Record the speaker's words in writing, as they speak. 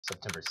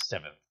September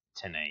 7th,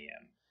 10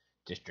 a.m.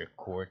 District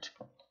Court,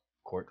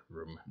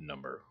 courtroom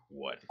number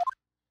 1.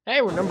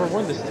 Hey, we're number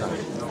 1 this time.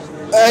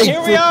 Hey,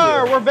 here we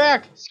are! We're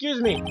back! Excuse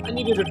me, I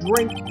needed a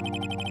drink.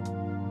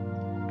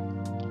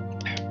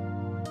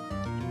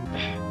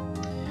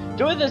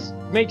 Doing this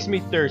makes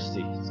me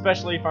thirsty,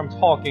 especially if I'm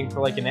talking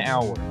for like an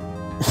hour.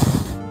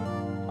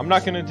 I'm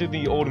not gonna do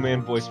the old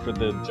man voice for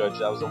the judge,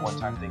 that was a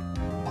one-time thing.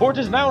 Court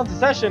is now in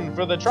session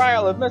for the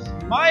trial of Miss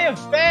Maya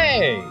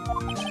Fey!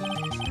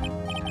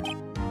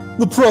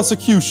 The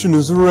prosecution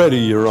is ready,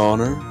 Your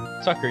Honor.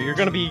 Tucker, you're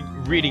gonna be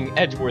reading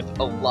Edgeworth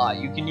a lot.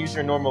 You can use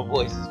your normal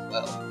voice as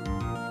well.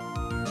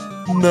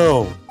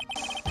 No.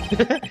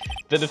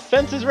 The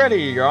defense is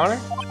ready, Your Honor.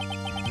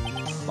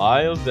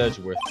 Miles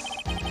Edgeworth.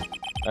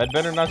 I'd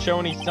better not show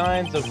any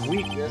signs of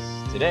weakness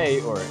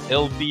today, or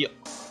it'll be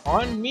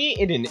on me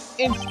in an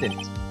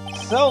instant.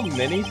 So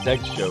many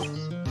sex jokes.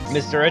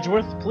 Mr.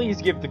 Edgeworth,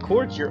 please give the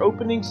court your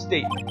opening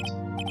statement.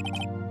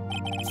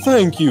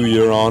 Thank you,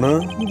 Your Honor.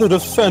 The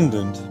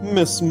defendant,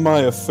 Miss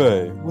Maya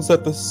Fey, was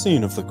at the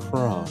scene of the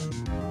crime.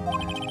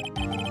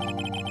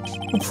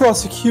 The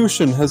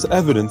prosecution has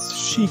evidence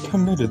she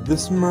committed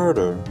this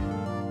murder.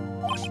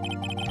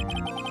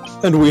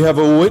 And we have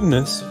a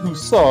witness who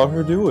saw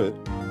her do it.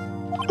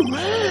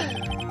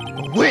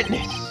 A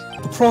witness!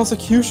 The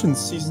prosecution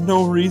sees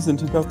no reason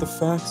to doubt the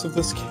facts of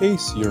this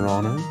case, Your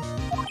Honor.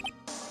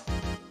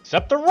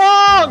 Except the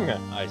wrong!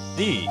 I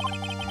see.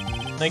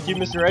 Thank you,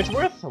 Mr.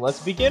 Edgeworth. Let's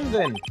begin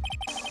then.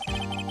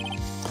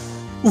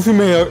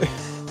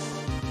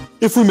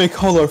 If we may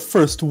call our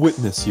first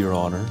witness, Your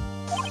Honor.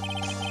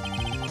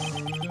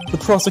 The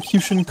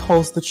prosecution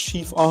calls the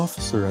chief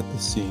officer at the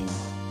scene,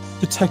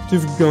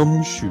 Detective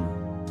Gumshoe.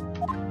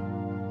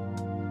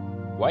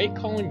 Why are you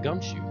calling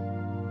Gumshoe?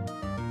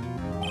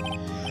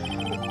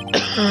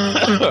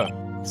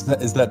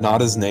 Is that not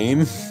his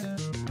name?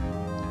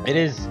 It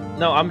is.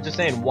 No, I'm just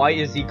saying, why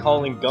is he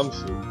calling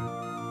Gumshoe?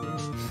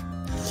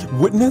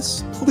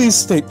 Witness, please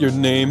state your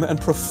name and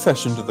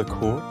profession to the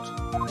court.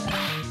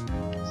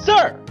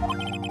 Sir!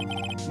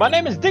 My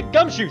name is Dick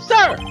Gumshoe,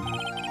 sir!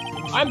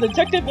 I'm the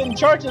detective in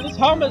charge of this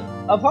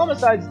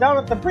homicides down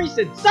at the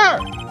precinct, sir!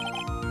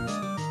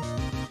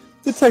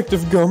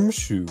 Detective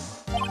Gumshoe,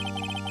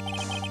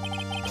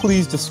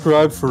 please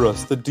describe for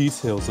us the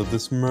details of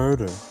this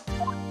murder.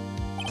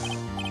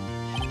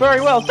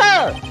 Very well,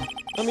 sir!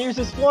 Let me use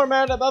this floor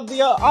mat above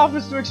the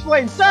office to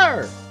explain,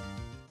 sir!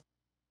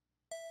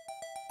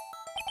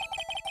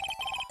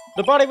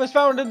 The body was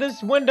found in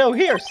this window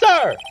here,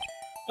 sir!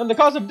 And the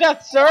cause of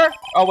death, sir!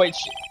 Oh wait,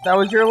 that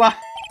was your lie.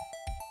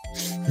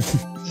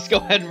 Just go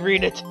ahead and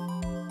read it.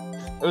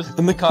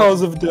 And the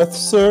cause of death,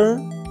 sir?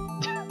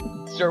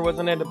 Sure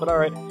wasn't in it, but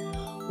alright.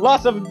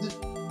 Loss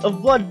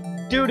of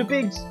blood due to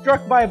being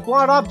struck by a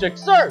blunt object,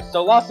 sir!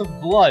 So loss of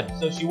blood,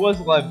 so she was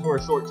alive for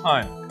a short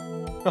time.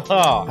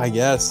 I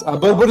guess.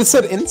 But it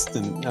said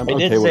instant. It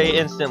did say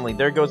instantly.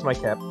 There goes my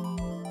cap.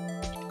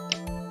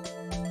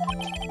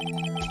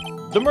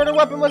 The murder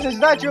weapon was a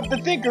statue of the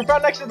thinker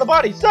found next to the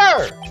body,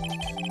 sir!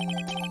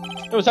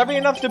 It was heavy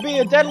enough to be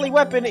a deadly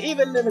weapon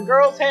even in a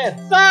girl's hand,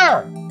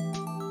 sir!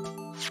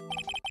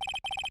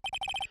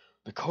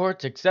 The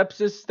court accepts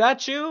this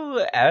statue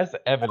as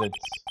evidence.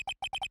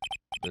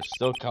 They're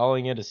still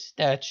calling it a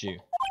statue.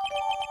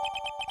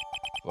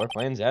 Floor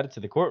plans added to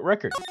the court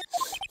record.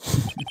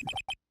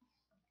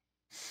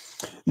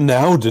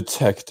 Now,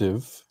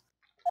 detective.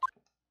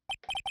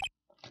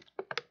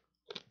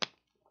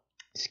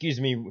 Excuse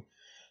me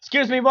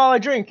while I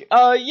drink.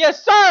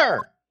 Yes,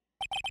 sir!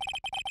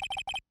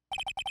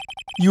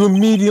 You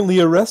immediately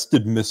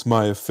arrested Miss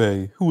Maya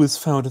Fey, who was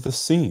found at the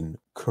scene,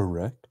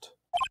 correct?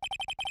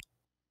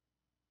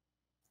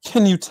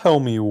 Can you tell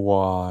me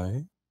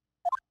why?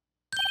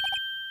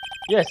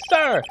 Yes,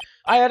 sir!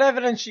 I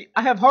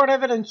have hard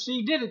evidence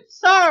she did it,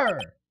 sir!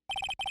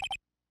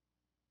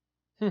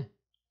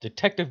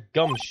 Detective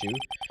Gumshoe,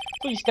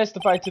 please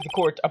testify to the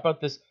court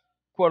about this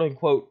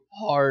quote-unquote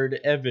hard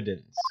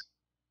evidence.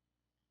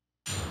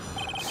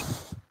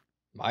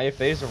 Maya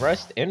Fey's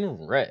arrest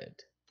in red.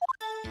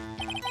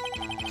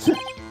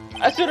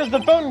 As soon as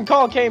the phone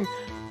call came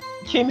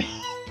in,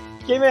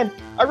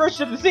 I rushed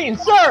to the scene,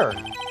 sir!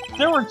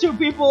 There were 2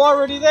 people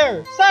already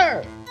there,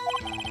 sir!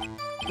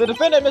 The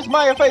defendant, Miss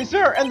Maya Fey,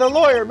 sir, and the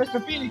lawyer, Mr.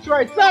 Phoenix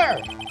Wright,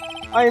 sir!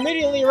 I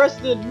immediately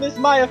arrested Miss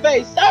Maya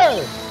Fey,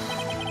 sir!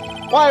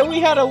 Why, we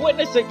had a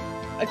witness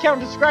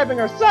account describing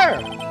her, sir!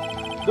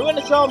 The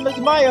witness saw Miss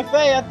Maya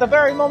Fey at the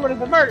very moment of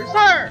the murder,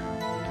 sir!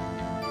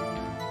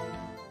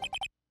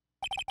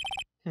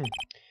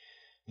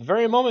 The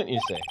very moment, you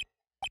say?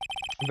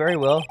 Very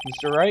well,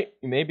 Mr. Wright,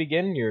 you may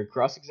begin your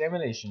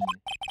cross-examination.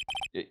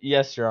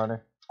 Yes, Your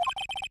Honor.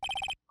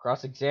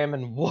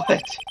 Cross-examine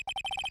what?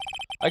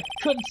 I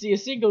couldn't see a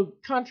single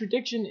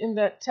contradiction in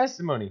that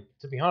testimony.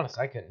 To be honest,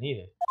 I couldn't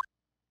either.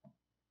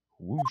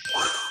 Whoosh.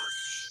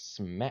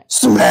 Smack.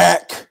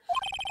 Smack!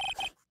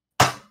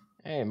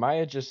 Hey,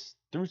 Maya just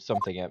threw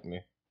something at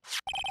me.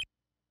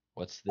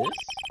 What's this?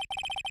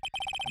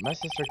 My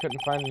sister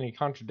couldn't find any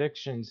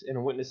contradictions in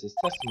a witness's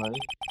testimony.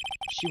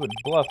 she would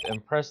bluff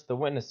and press the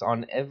witness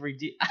on every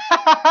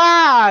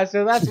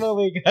so that's what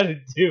we gotta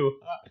do.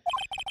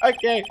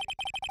 Okay.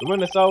 The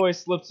witness always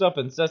slips up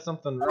and says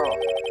something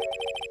wrong.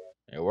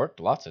 It worked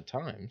lots of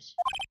times.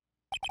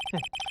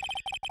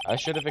 I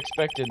should have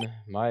expected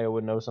Maya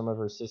would know some of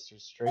her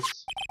sister's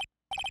traits.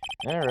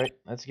 Alright,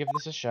 let's give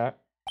this a shot.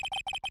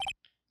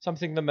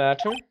 Something the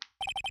matter?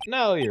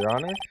 No, Your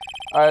Honor.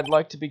 I'd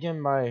like to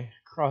begin my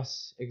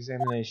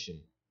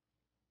cross-examination.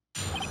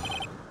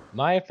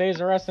 Maya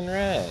Fey's arrest in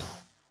red.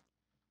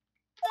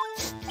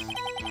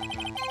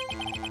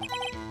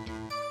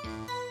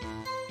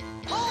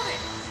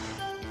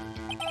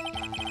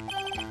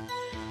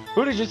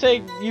 Who did you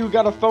say you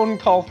got a phone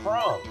call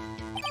from?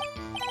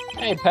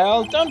 Hey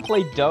pal, don't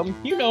play dumb.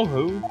 You know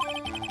who.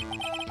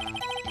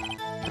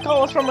 The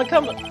call was from a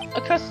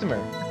customer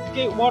at the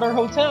Gatewater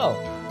Hotel,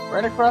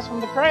 right across from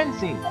the crime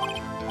scene.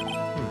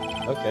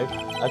 Okay,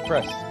 I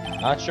pressed.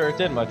 Not sure it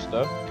did much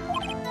though.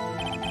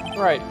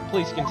 Right,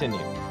 please continue.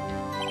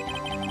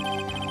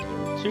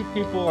 There were 2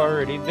 people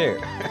already there.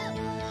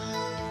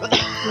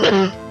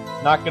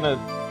 Not gonna.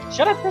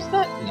 Should I press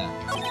that? No.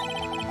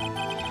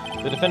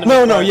 The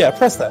defendant. No, yeah,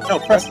 press that. No,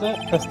 press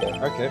that. Press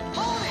that. Okay.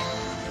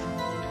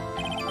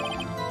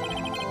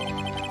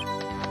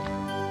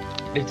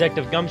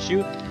 Detective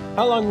Gumshoe,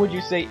 how long would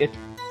you say it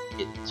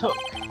took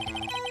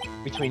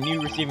between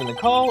you receiving the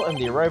call and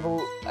the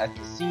arrival at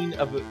the scene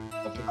of the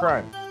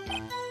crime?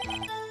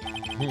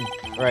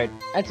 Right,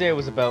 I'd say it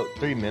was about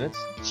 3 minutes.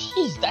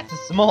 Jeez, that's a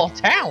small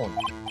town.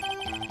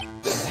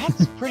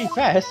 That's pretty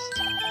fast.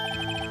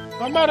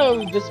 My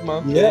motto this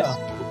month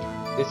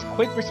is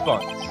quick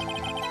response.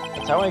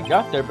 That's how I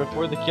got there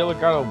before the killer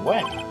got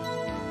away.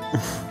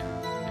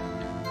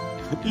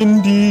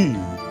 Indeed.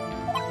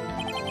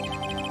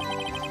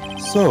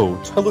 So,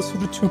 tell us who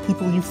the 2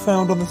 people you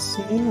found on the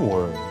scene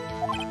were.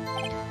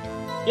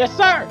 Yes,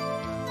 sir!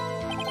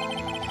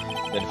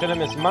 The defendant,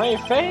 Miss Maya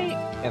Fey,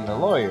 and the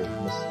lawyer,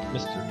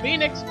 Mr.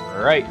 Phoenix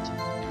Wright.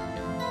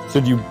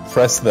 Should you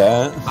press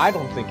that? I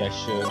don't think I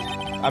should.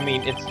 I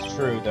mean, it's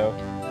true, though.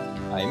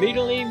 I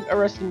immediately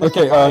arrested Mr.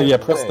 Okay, Maya yeah,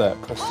 press Fey. that,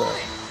 press that.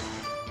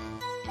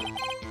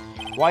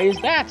 Why is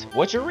that?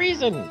 What's your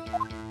reason?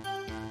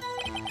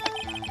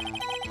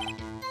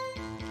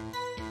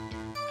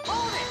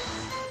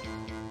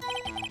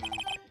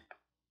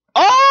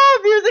 Oh,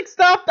 music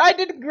stopped! I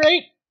did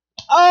great!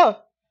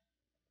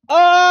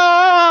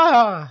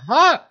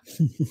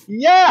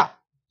 Yeah!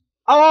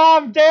 Oh,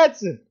 I'm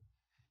dancing!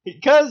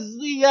 Because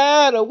we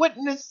had a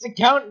witness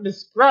account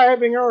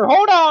describing her.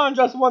 Hold on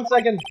just 1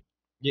 second.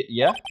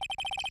 Yeah?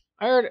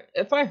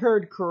 If I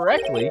heard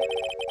correctly,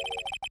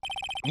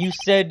 you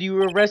said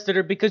you arrested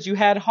her because you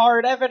had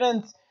hard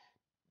evidence.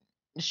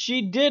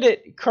 She did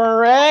it,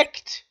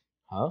 correct?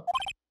 Huh?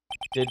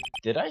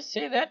 Did I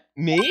say that?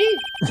 Me?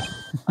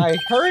 I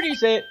heard you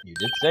say it. You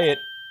did say it.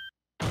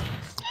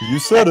 You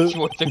said it.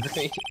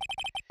 Great.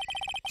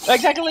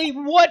 Exactly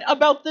what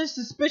about this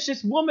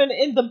suspicious woman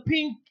in the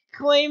pink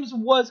claims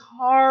was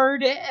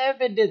hard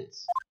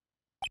evidence?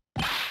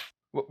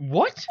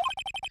 What?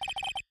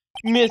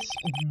 Miss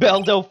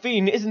Belle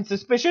Delphine isn't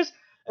suspicious,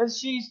 and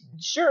she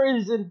sure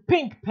is in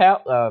pink,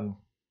 pal.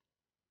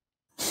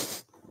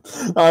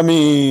 I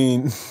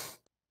mean...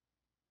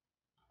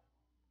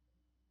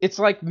 It's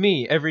like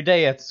me every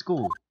day at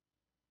school.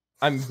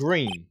 I'm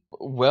green.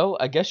 Well,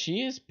 I guess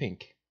she is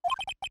pink.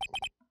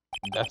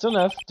 That's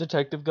enough,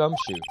 Detective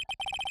Gumshoe.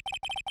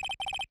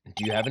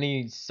 Do you have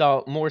any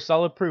more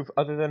solid proof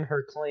other than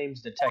her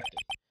claims, Detective?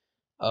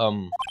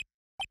 I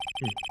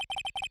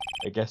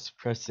guess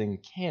pressing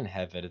can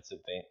have its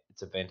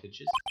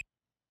advantages.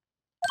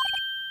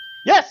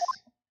 Yes!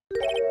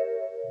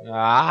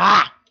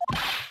 Ah!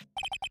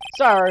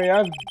 Sorry,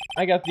 I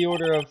got the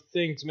order of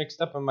things mixed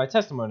up in my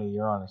testimony,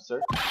 Your Honor,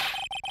 sir.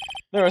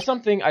 There was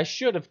something I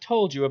should have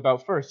told you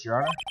about first,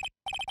 Your Honor.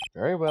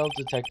 Very well,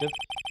 Detective.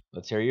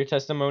 Let's hear your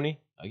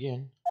testimony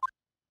again.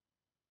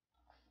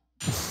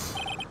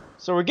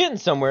 So we're getting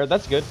somewhere,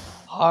 that's good.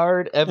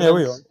 Hard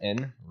evidence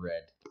in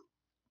red.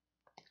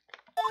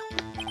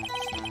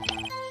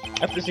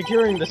 After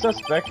securing the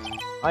suspect,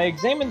 I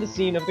examined the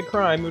scene of the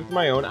crime with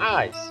my own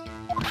eyes.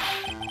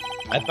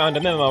 I found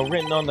a memo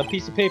written on the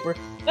piece of paper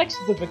next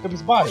to the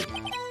victim's body.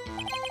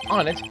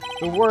 On it,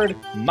 the word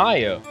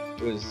Maya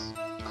was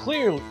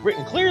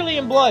written clearly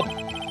in blood.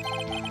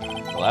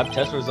 The lab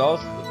test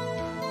results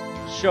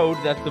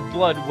showed that the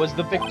blood was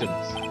the victim's.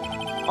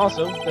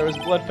 Also, there was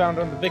blood found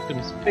on the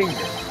victim's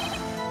finger.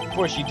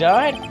 Before she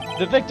died,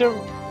 the victim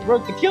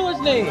wrote the killer's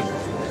name.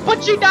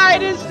 But she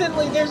died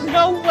instantly! There's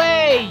no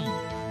way!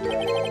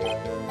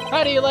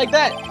 How do you like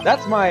that?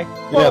 That's my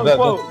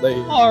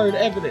quote-unquote hard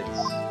evidence.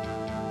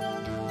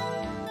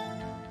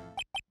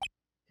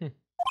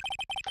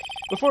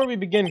 Before we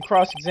begin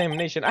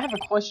cross-examination, I have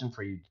a question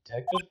for you,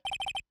 Detective.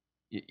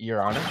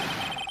 Your Honor.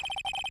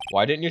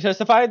 Why didn't you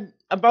testify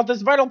about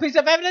this vital piece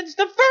of evidence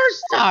the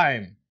first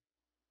time?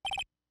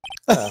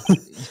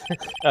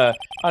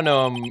 I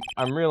know,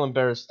 I'm real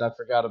embarrassed I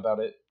forgot about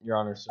it, Your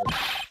Honor, sir.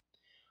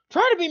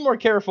 Try to be more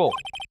careful.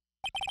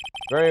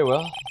 Very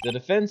well. The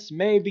defense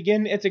may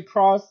begin its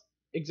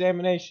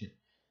cross-examination.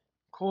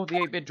 Cool, the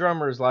 8-bit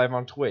drummer is live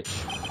on Twitch.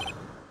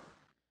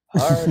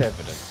 Hard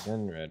evidence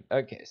in red.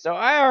 Okay, so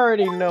I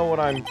already know what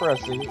I'm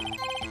pressing.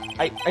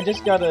 I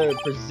just gotta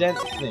present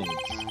things.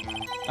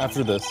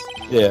 After this,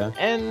 yeah.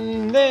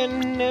 And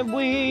then there's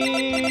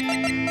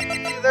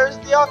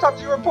the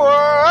autopsy report.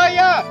 Oh,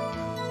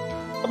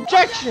 yeah!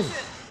 Objection!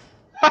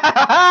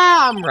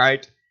 I'm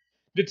right.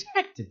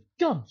 Detective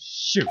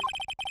Gumshoe.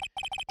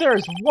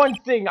 There's one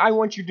thing I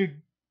want you to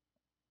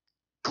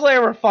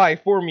clarify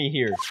for me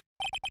here.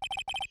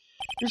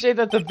 You say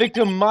that the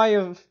victim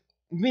Maya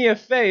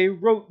Fey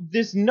wrote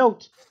this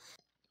note.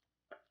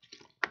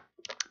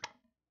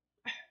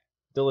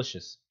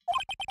 Delicious.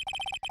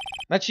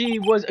 That she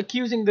was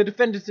accusing the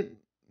defendant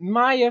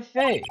Maya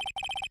Fey.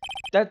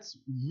 That's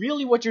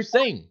really what you're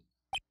saying.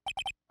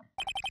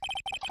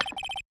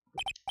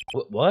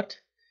 What?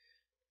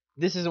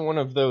 This isn't one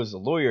of those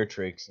lawyer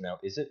tricks now,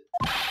 is it?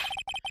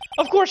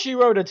 Of course she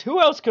wrote it. Who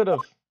else could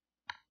have?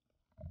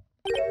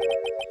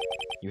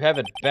 You have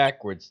it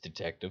backwards,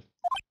 detective.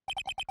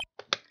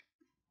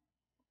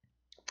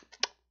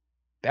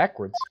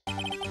 Backwards?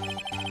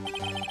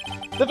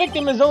 The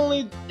victim is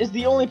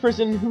the only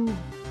person who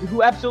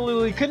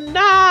absolutely could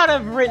not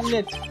have written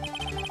it.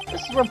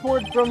 This is a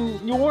report from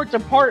your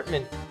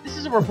department. This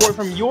is a report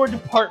from your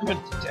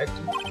department,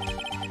 detective.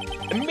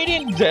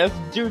 Immediate death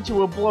due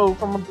to a blow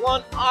from a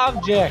blunt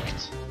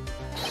object.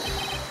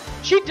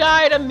 She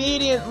died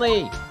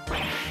immediately.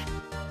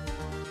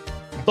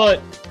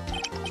 But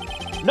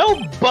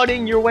no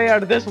butting your way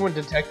out of this one,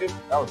 detective.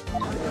 That was a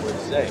weird word to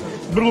say.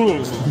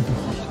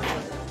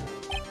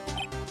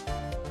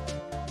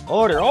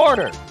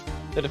 Order!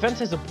 The defense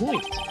has a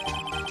point.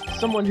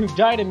 Someone who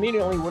died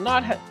immediately would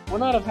not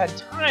have had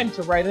time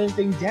to write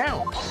anything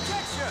down.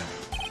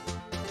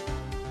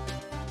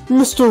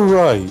 Mr.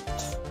 Wright.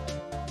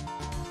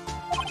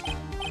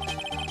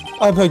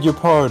 I beg your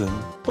pardon,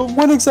 but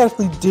when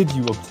exactly did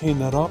you obtain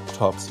that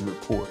autopsy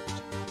report?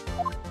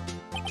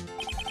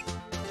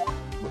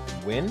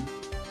 When?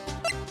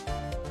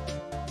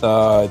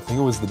 I think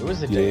it was the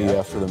day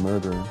after the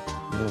murder.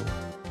 Yeah.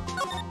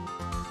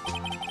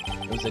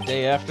 It was the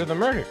day after the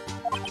murder.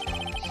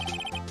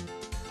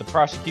 The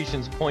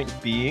prosecution's point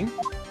being?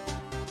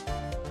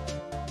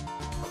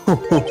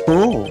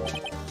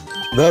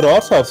 That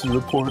autopsy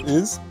report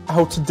is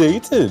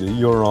outdated,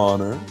 Your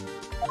Honor.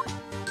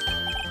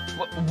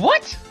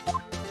 What?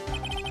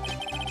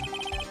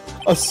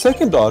 A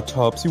second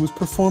autopsy was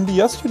performed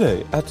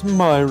yesterday at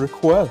my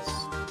request.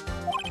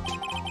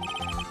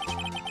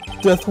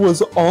 Death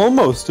was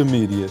almost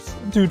immediate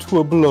due to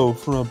a blow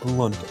from a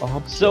blunt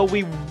object. So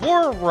we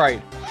were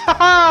right.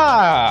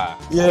 Ha!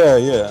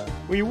 Yeah.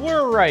 We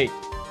were right.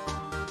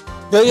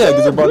 Yeah,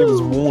 because her body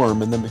was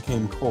warm and then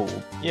became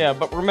cold. Yeah,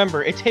 but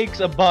remember, it takes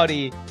a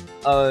body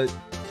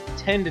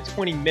 10 to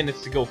 20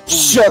 minutes to go fully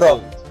Shut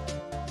cold. up!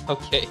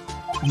 Okay.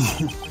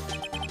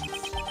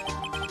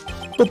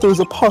 But there's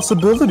a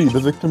possibility the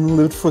victim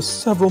lived for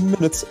several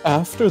minutes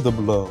after the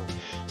blow.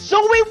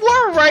 So we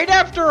were right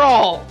after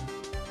all!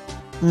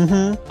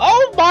 Mm-hmm.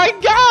 Oh my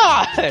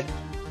god!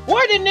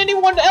 Why didn't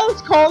anyone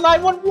else call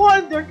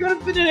 911? There could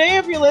have been an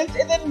ambulance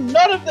and then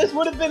none of this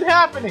would have been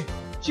happening.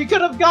 She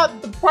could have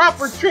gotten the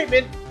proper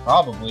treatment,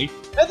 probably,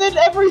 and then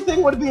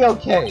everything would be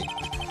okay.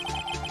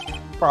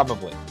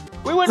 Probably.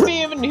 We wouldn't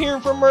be even here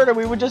for murder,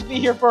 we would just be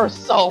here for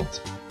assault.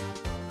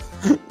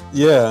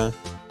 Yeah.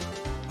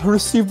 I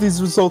received these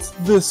results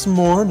this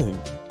morning.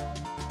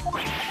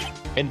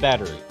 And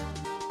battery.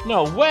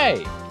 No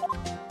way!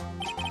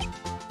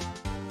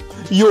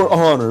 Your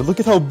Honor, look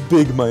at how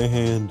big my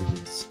hand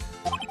is.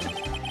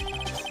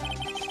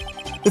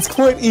 It's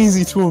quite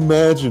easy to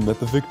imagine that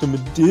the victim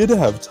did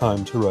have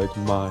time to write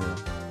Maya.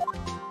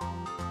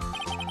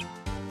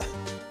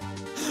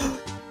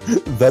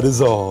 That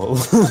is all.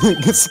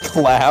 Just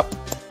clap.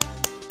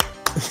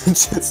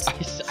 Just...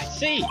 I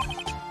see.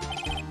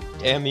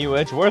 Damn you,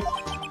 Edgeworth.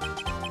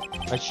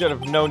 I should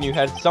have known you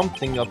had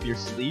something up your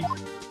sleeve.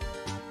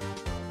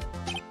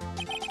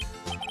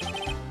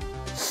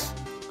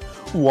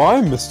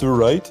 Why, Mr.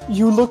 Wright?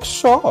 You look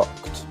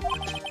shocked.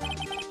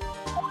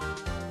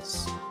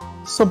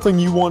 Something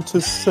you want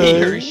to say?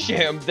 You're a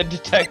sham. The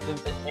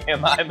detective's a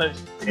sham. I'm a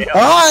sham.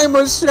 I'm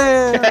a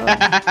sham!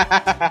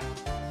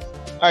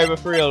 Alright, but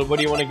for real, what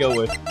do you want to go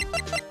with?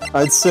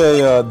 I'd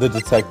say, the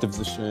detective's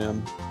a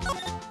sham.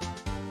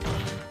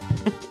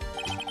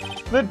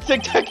 The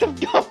detective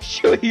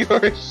Gumshoe,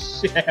 you're a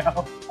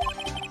sham.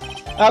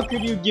 How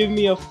could you give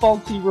me a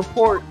faulty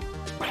report?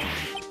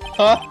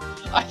 Huh?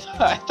 I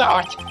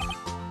thought...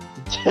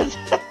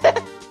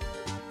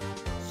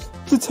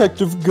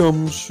 Detective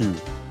Gumshoe.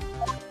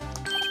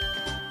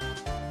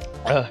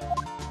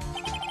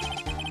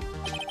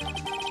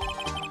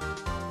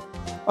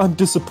 I'm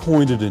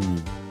disappointed in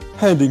you,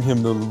 handing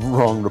him the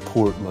wrong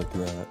report like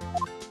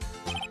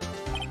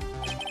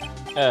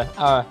that.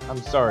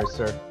 I'm sorry,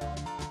 sir.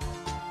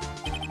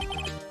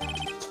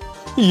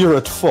 You're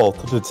at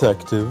fault,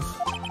 detective.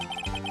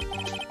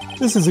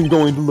 This isn't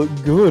going to look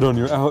good on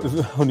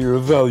your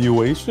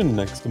evaluation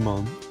next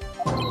month.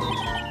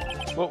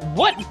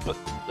 What?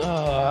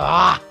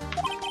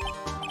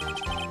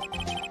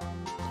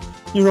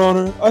 Your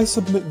Honor, I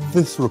submit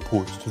this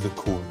report to the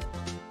court.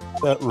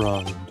 That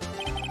rhymed.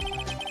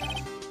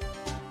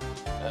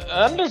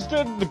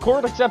 Understood. The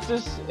court accepts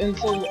this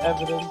into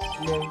evidence.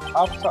 The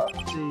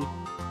autopsy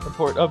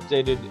report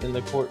updated in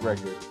the court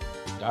record.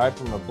 Died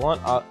from a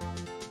blunt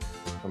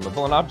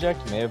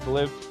object. May have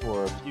lived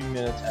for a few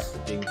minutes after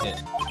being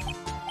hit.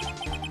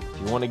 If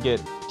you want to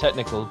get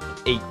technical,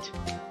 8.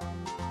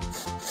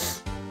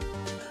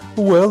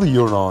 Well,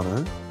 Your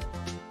Honor,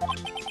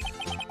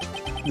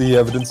 the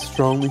evidence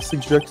strongly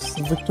suggests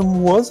the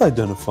victim was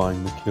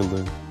identifying the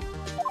killer.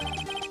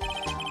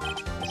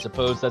 I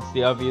suppose that's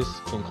the obvious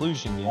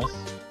conclusion, yes?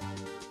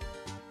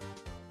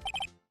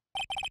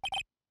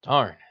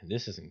 Darn,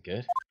 this isn't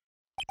good.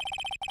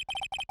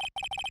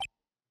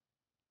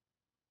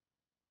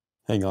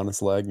 Hang on,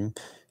 it's lagging.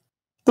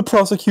 The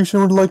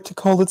prosecution would like to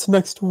call its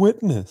next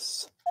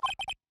witness.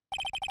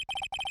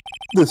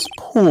 This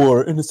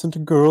poor,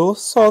 innocent girl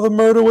saw the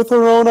murder with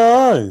her own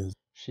eyes.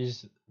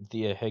 She's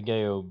the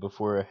Hegeo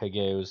before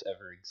Hegeos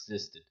ever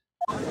existed.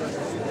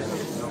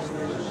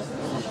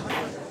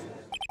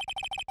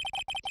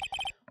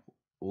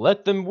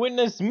 Let them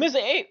witness Miss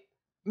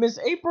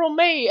April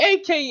May,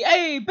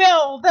 aka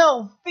Belle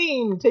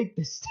Delphine, take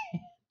the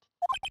stand.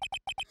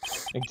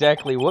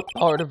 Exactly what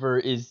part of her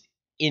is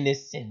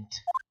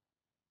innocent?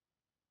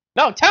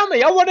 No, tell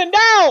me, I want to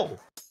know!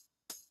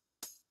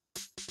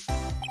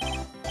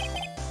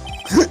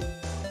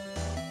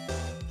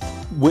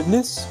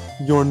 Witness,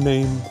 your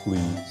name,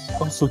 please.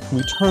 Also, can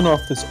we turn off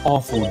this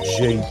awful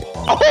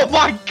J-pop? Oh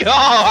my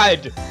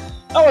god!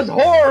 That was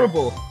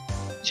horrible!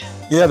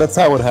 Yeah, that's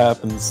how it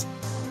happens.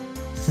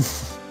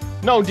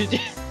 No, did you...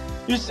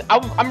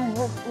 I'm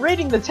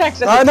reading the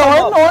text. I know,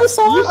 I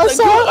saw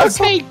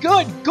it. Okay,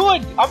 good.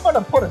 I'm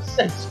gonna put a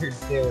censor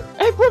there.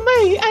 April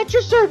May, at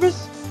your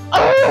service.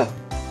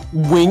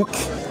 Wink.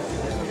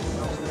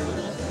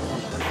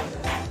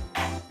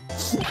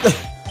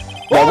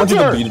 I went to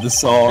the beat of the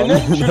song.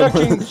 An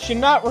introduction should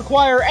not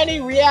require any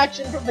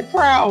reaction from the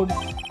crowd.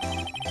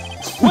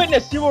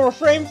 Witness, you will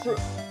refrain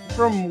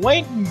from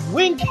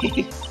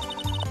winking.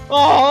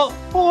 Oh,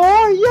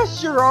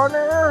 yes, Your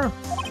Honor.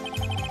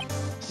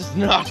 This is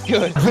not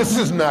good. This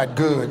is not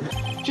good.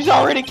 She's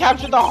already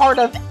captured the heart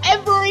of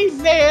every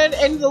man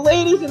and the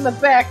ladies in the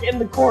back in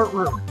the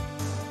courtroom.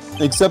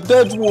 Except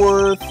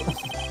Edgeworth.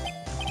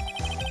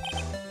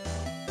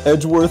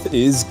 Edgeworth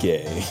is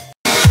gay.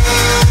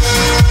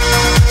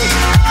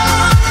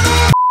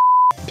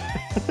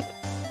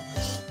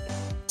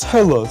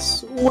 Tell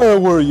us, where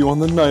were you on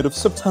the night of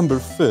September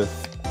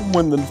 5th,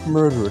 when the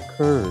murder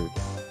occurred?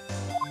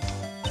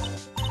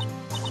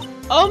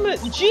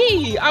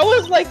 Gee, I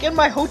was like in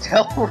my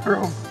hotel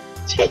room.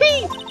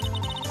 Gee!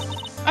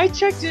 I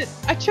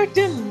checked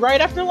in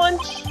right after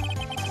lunch.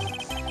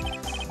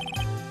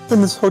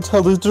 And this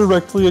hotel is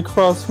directly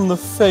across from the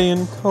Fey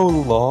 & Co.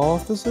 law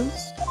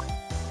offices?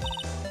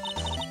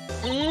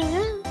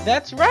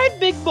 That's right,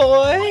 big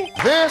boy.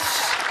 This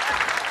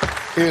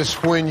is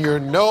when you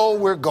know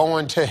we're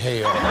going to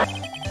hell.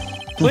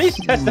 Please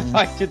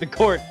testify to the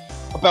court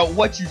about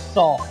what you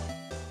saw.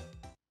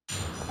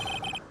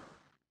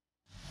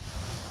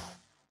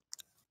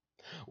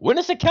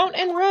 Witness account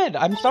in red.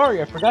 I'm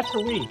sorry, I forgot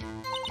to read.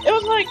 It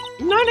was like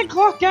 9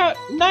 o'clock at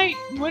night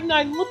when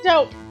I looked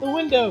out the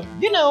window,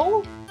 you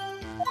know.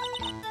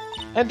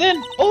 And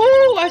then,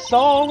 oh, I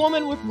saw a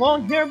woman with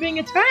long hair being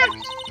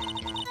attacked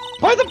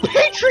by the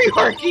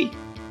patriarchy.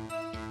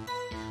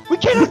 We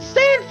cannot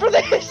stand for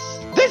this.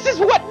 This is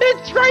what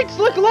men's rights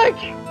look like.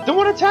 The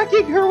one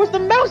attacking her was the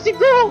mousy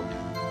girl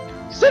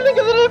sitting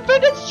in the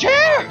defendant's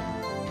chair.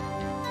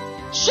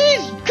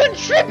 She's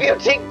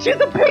contributing to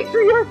the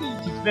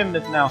patriarchy. She's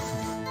feminist now.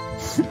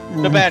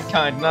 The bad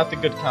kind, not the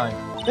good kind.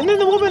 And then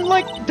the woman,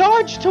 like,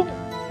 dodged to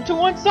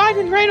one side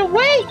and ran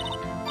away.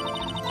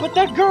 But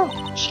that girl,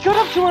 she got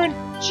up to her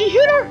and she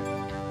hit her.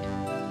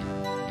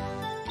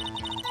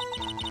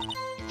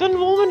 Then the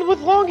woman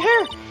with long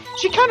hair,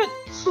 she kind of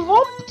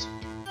slumped.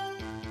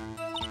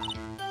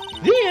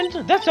 The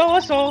end. That's all I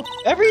saw.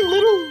 Every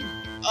little...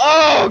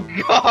 Oh,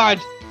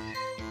 God.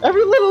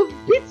 Every little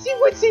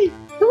bitsy-witsy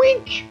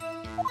wink.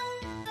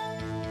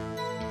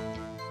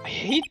 I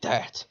hate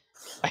that.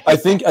 I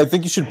think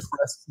you should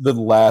press the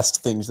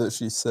last things that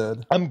she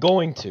said. I'm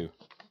going to.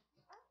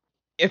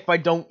 If I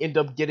don't end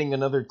up getting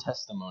another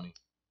testimony.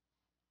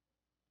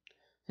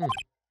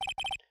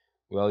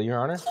 Well, Your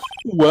Honor.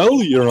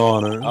 Well, Your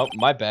Honor. Oh,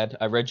 my bad.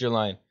 I read your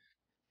line.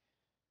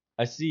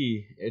 I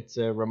see. It's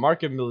a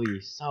remarkably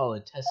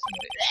solid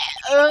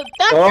testimony.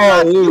 That's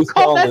not, you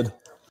call solid.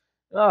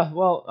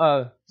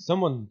 That?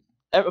 Someone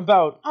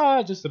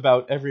just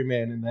about every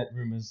man in that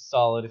room is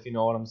solid, if you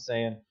know what I'm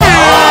saying.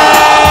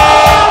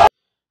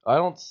 I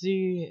don't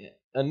see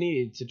a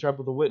need to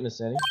trouble the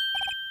witness any.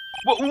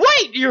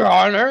 Wait, Your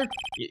Honor!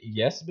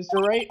 Yes,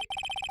 Mr. Wright?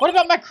 What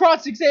about my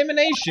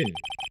cross-examination?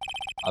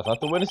 I thought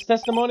the witness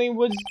testimony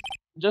was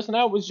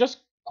just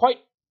quite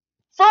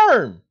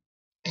firm.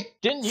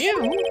 Didn't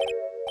you?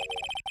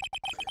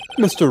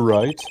 Mr.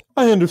 Wright,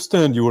 I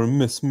understand you were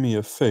Miss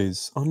Maya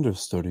Fey's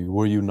understudy,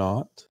 were you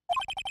not?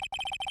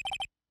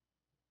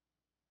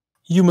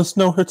 You must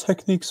know her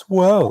techniques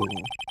well.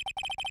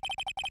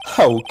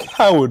 How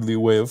cowardly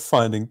way of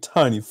finding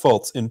tiny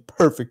faults in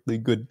perfectly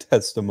good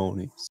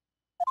testimonies.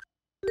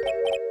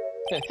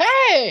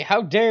 Hey,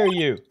 how dare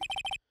you?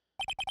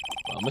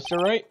 Well, Mr.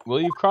 Wright,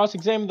 will you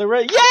cross-examine the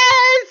witness?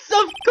 Yes,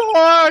 of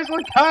course!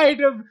 What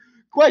kind of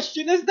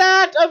question is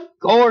that? Of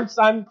course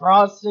I'm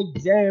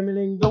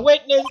cross-examining the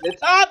witness.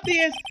 It's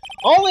obvious,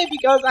 only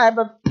because I have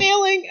a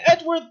feeling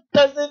Edward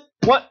doesn't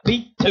want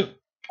me to. So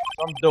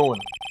I'm doing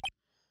it.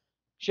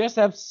 She has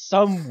to have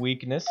some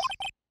weakness.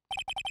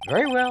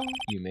 Very well,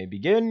 you may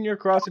begin your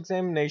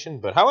cross-examination,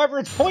 but however,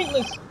 it's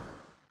pointless.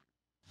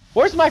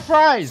 Where's my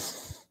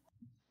fries?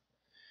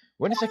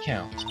 Witness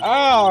account.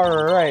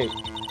 Alright.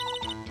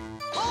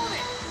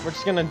 We're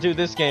just gonna do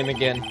this game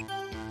again.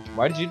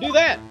 Why did you do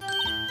that?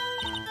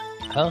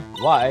 Huh?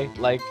 Why?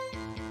 Like...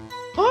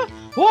 Huh?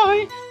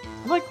 Why?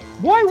 Like,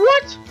 why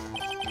what?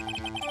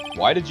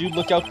 Why did you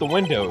look out the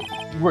window?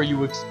 Were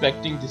you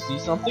expecting to see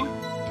something?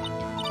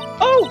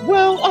 Oh,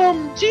 well,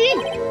 gee.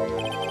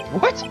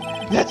 What?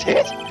 That's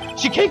it?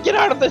 She can't get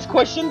out of this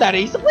question that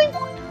easily?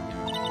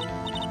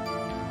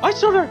 I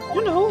sort of,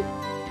 you know...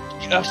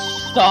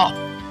 stop.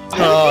 I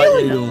have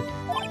a feeling.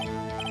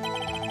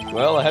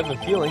 Well, I have a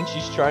feeling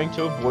she's trying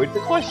to avoid the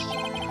question.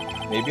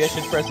 Maybe I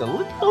should press a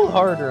little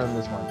harder on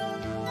this one.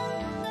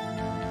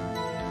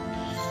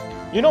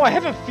 You know, I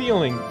have a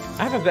feeling.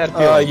 I have a bad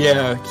feeling.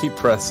 Yeah, keep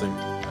pressing.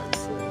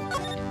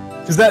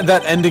 Because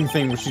that ending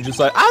thing where she's just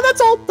like,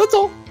 that's all.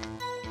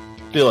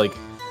 Feel like.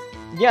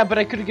 Yeah, but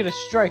I could get a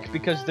strike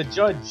because the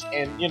judge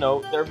and, you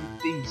know, they're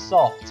being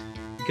soft.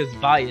 Because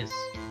bias.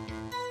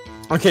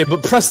 Okay,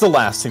 but press the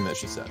last thing that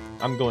she said.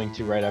 I'm going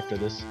to right after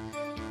this.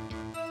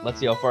 Let's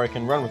see how far I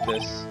can run with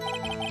this.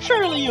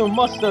 Surely you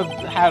must have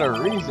had a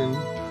reason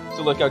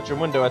to look out your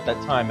window at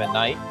that time at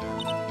night.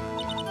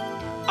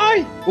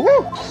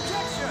 Woo!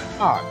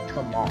 Ah,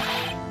 come on.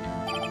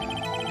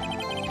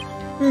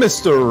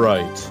 Mr.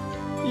 Wright,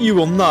 you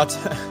will not...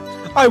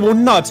 I will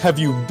not have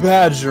you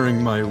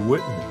badgering my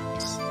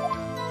witness.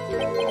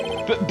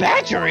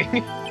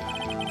 Badgering?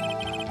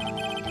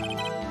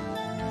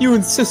 You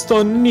insist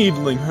on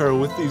needling her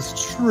with these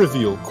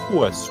trivial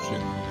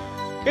questions.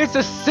 It's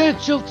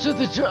essential to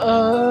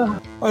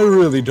the I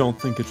really don't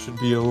think it should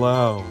be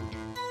allowed.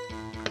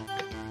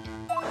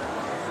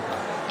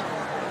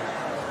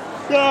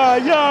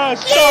 Yeah,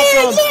 stop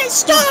him! Yeah,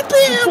 stop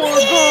him! Poor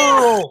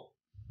girl!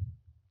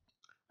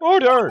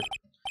 Order!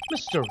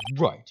 Mr.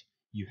 Wright,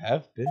 you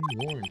have been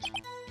warned.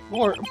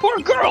 Poor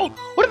girl!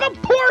 What about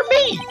poor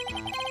me?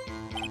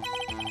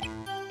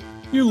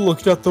 You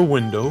looked out the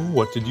window,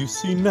 what did you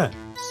see next?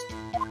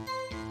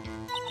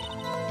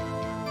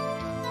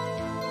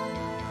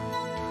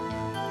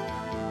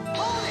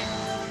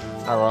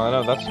 Oh, well, I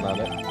know that's not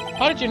it.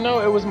 How did you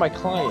know it was my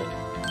client?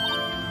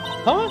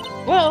 Huh?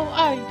 Well,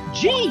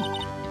 gee!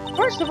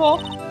 First of all,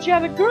 she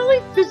had a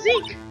girly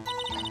physique.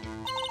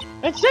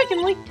 And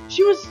secondly,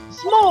 she was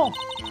small.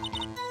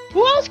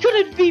 Who else could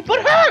it be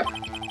but her?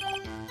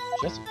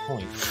 Just a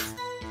point.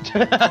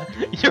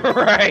 You're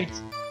right.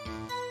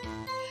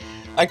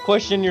 I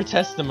question your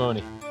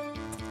testimony.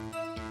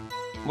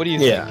 What do you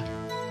think?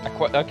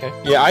 Okay.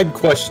 Yeah, I'd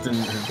question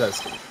her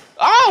testimony.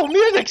 Oh,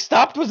 music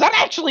stopped. Was that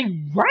actually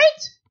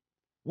right?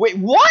 Wait,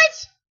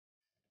 what?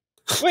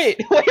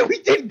 Wait, we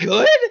did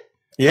good?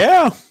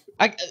 Yeah.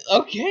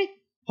 Okay.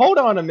 Hold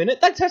on a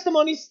minute. That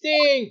testimony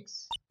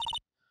stinks.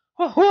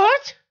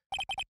 What?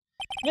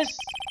 Miss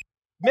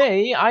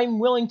May, I'm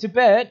willing to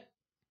bet.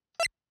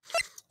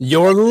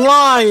 You're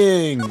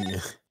lying!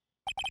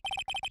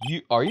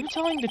 Are you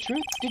telling the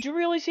truth? Did you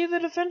really see the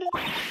defendant?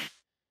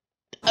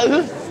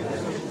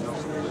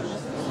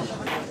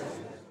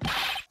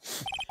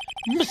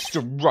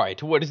 Mr.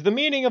 Wright, what is the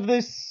meaning of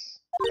this?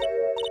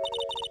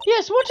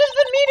 Yes, what is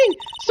the meaning?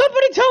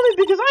 Somebody tell me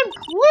because I'm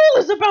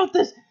clueless about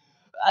this.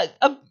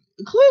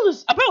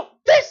 Clueless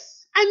about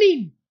this. I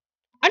mean,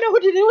 I know who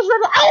did it. It was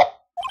River. Ow!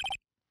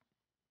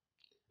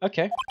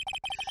 Okay.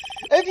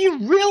 If you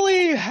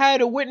really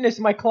had witnessed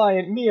my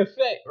client, Maya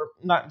Fey,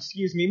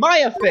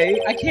 Maya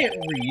Fey, I can't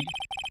read.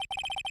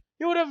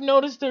 You would have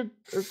noticed her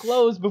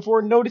clothes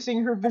before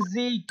noticing her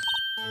physique.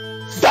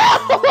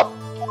 Stop!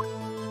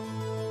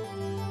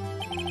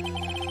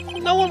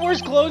 No one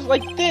wears clothes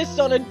like this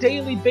on a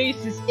daily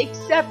basis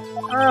except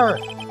her.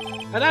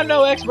 And I'm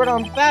no expert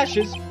on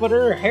fashions, but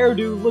her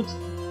hairdo looks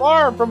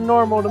far from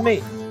normal to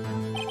me.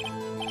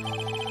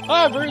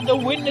 However, the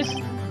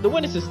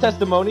witness's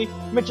testimony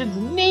mentions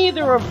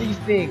neither of these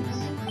things.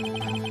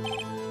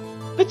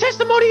 The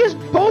testimony is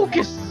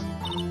bogus.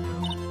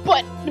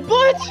 But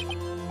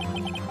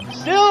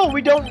still,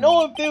 we don't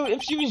know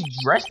if she was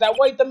dressed that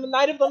way the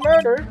night of the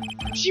murder.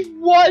 She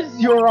was,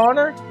 Your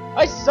Honor.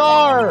 I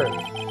saw her.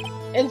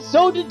 And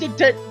so did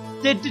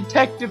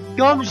Detective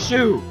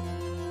Gumshoe.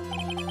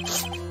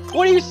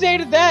 What do you say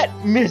to that,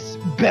 Miss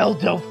Belle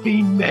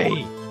Delphine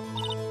May?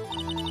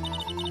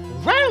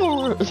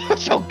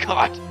 Oh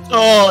God!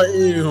 Oh,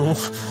 ew.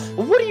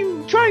 What are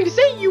you trying to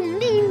say, you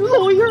mean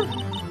lawyer?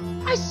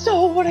 I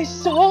saw what I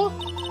saw.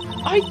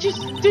 I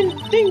just didn't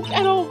think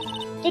at all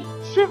the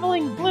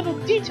shriveling little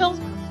details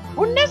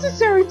were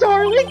necessary,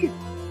 darling.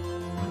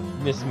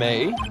 Miss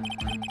May,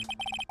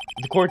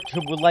 the court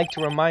would like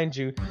to remind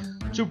you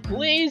to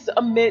please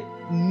omit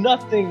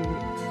nothing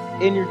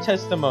in your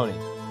testimony.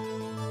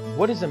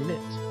 What is omit?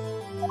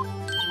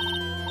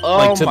 Oh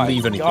Like to my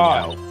leave anything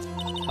God. out.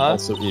 Huh?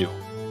 Also, ew.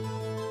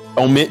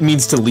 Omit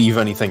means to leave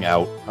anything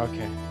out.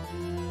 Okay.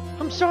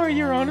 I'm sorry,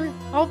 Your Honor.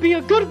 I'll be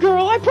a good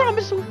girl, I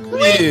promise.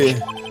 Yeah.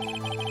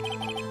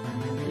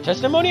 Your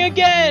testimony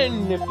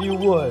again, if you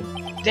would.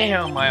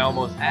 Damn, I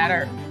almost had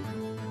her.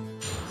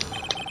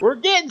 We're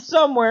getting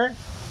somewhere.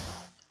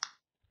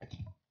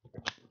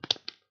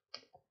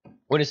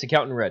 Witness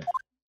accountant read.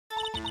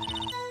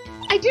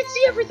 I did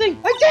see everything.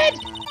 I did.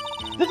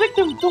 The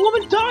victim, the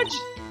woman, dodged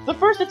the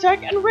first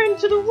attack and ran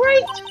to the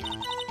right.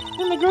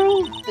 And the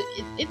girl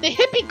in the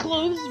hippie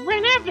clothes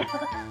ran after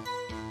her.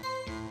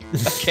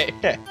 Okay.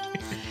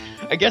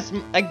 I guess.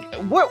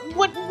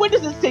 When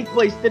does this take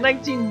place? The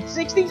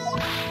 1960s?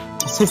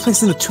 It takes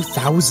place in the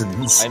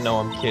 2000s. I know,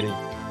 I'm kidding.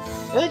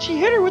 And then she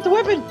hit her with the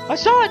weapon. I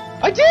saw it.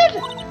 I did.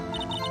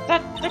 The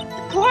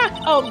clock.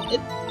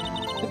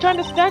 The kind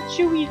of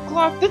statue-y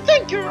clock. The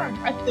thinker.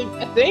 I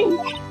think.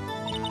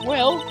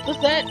 Well, does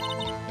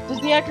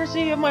the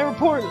accuracy of my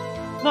report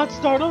not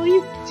startle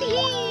you?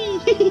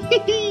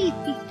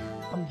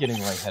 I'm getting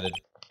lightheaded.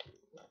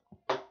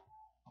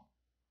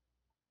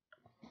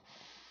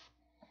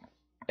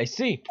 I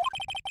see.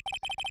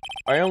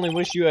 I only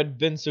wish you had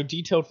been so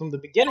detailed from the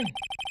beginning.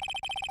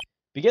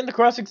 Begin the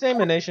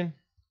cross-examination.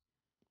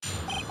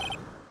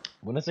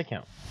 Witness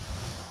account.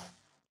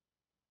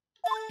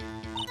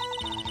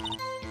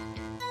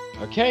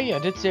 Okay, I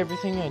did say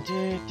everything I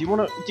did.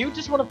 Do you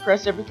just wanna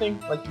press everything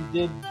like you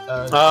did?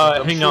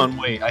 Hang on,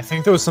 wait. I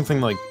think there was something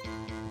like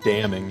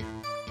damning.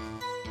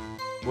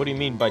 What do you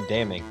mean by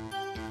damning?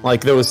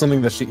 Like there was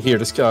something that here.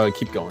 Just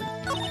keep going.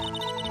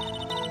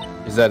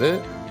 Is that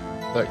it?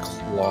 That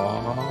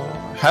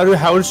clock? How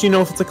does she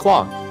know if it's a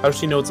clock? How does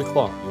she know it's a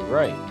clock? You're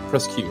right.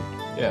 Press Q.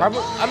 Yeah.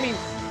 Probably. I mean,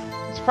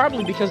 it's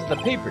probably because of the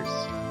papers.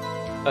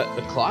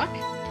 The clock?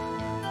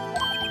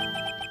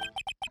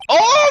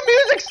 Oh,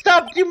 music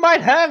stopped! You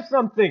might have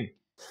something!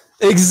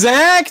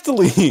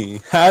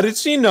 Exactly! How did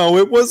she know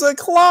it was a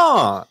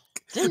clock?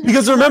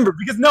 Because remember,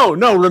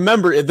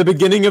 remember, at the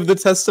beginning of the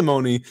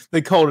testimony,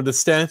 they called it a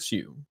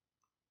statue.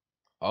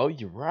 Oh,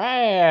 you're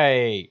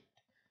right!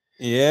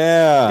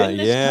 Yeah,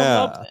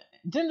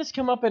 Didn't this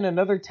come up in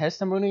another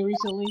testimony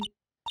recently?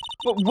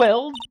 But,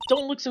 well,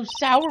 don't look so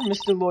sour,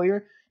 Mr.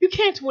 Lawyer. You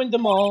can't win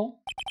them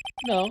all.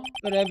 No,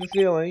 but I have a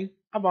feeling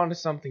I'm onto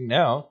something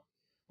now.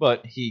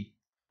 But he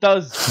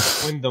does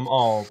win them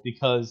all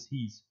because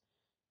he's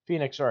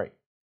Phoenix Wright.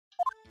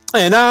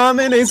 And I'm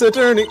an ace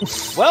attorney.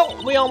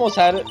 Well, we almost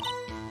had it.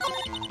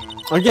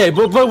 Okay,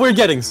 but we're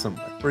getting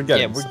somewhere. We're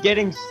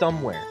getting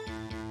somewhere.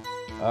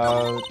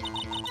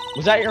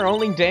 Was that your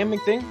only damning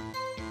thing?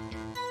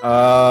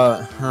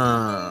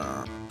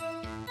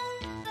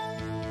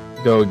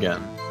 Go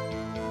again.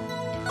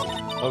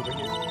 Over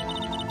here.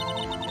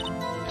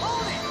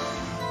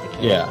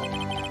 Okay. Yeah.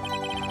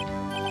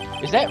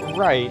 Is that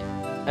right?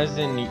 As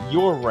in,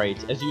 you're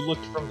right, as you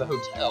looked from the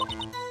hotel.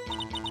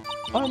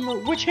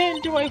 Which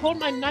hand do I hold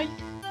my knife?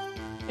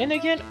 And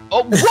again,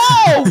 oh,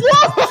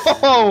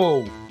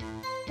 whoa!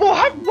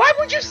 Well, why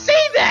would you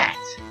say that?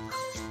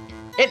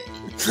 And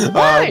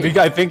why?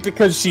 I think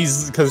because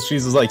she's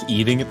like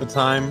eating at the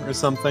time or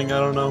something. I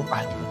don't know.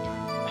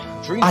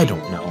 Drinking, I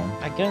don't know.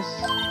 I guess.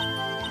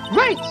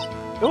 Right!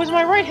 It was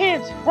my right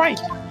hand. Right.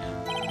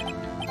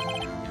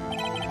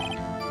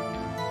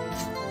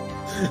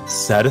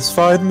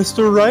 Satisfied,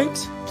 Mr. Wright?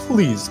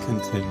 Please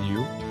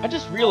continue. I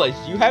just realized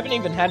you haven't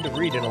even had to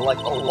read in like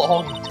a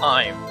long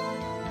time.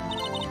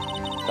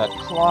 That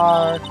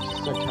clock,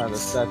 some kind of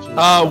statue.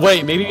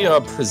 Wait, maybe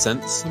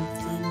present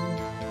something?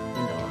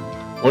 Hang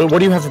on. What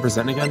do you have to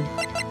present again?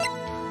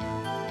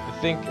 The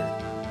thinker.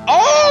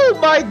 Oh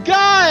my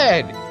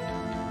god!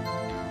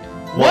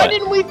 What? Why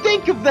didn't we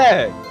think of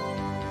that?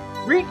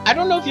 I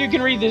don't know if you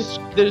can read the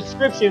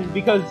description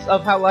because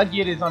of how laggy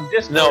it is on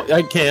Discord. No,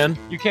 I can.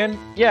 You can?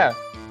 Yeah.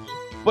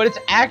 But it's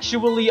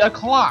actually a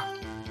clock.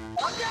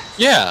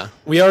 Yeah,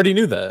 we already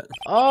knew that.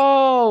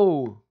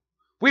 Oh!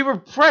 We were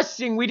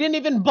pressing, we didn't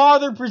even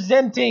bother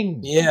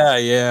presenting!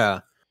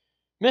 Yeah.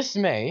 Miss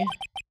May,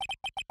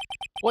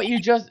 what you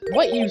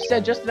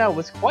said just now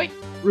was quite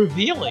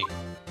revealing.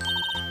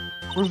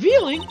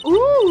 Revealing?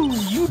 Ooh,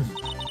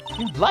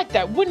 you'd like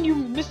that, wouldn't you,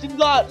 Mr.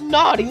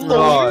 Naughty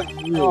Lawyer?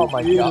 Oh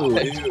my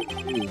god.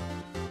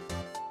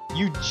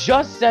 You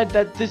just said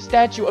that the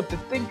statue of the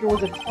thinker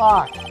was a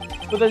clock,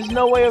 but there's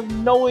no way of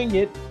knowing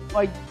it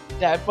by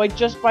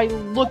just by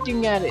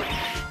looking at it.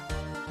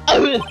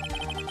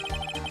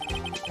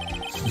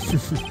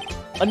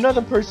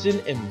 Another person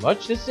in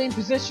much the same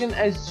position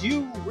as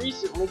you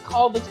recently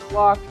called this a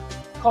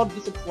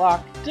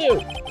clock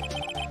too.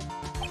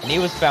 And he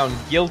was found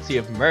guilty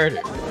of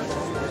murder.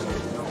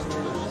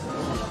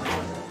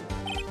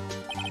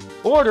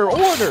 Order,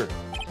 order!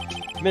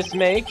 Miss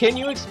May, can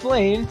you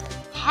explain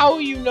how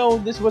you know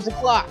this was a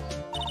clock?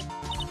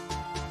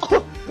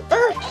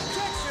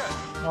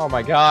 Oh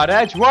my god,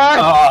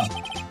 Edgeworth!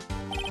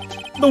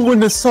 The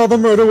witness saw the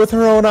murder with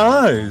her own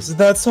eyes.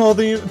 That's all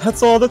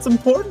that's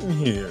important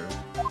here.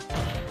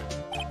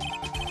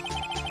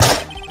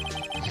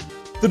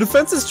 The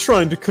defense is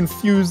trying to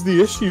confuse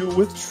the issue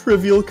with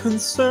trivial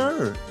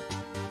concern.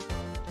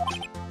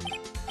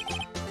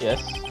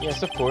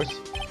 Yes, of course.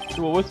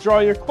 You will withdraw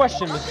your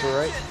question, Mr.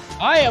 Wright.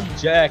 I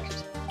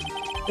object.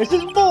 This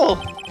is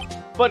bull.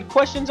 But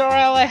questions are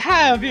all I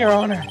have, Your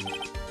Honor.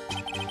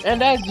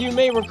 And as you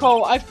may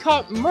recall, I've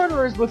caught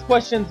murderers with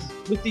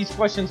these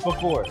questions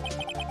before.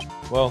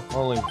 Well,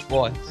 only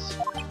once.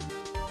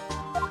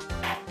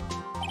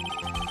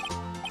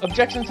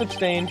 Objection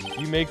sustained.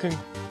 You may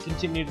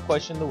continue to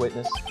question the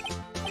witness.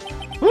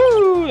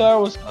 Woo, that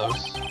was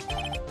close.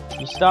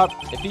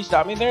 If he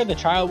stopped me there, the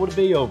trial would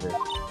be over.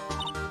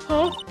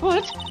 Huh?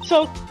 What?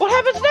 So, what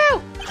happens now?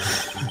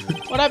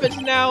 What happens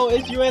now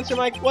is you answer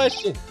my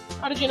question.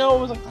 How did you know it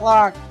was a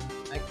clock?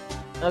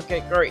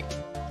 Okay, great.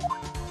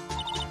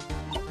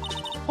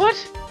 What?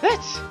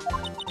 That's...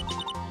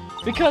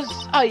 because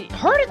I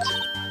heard it!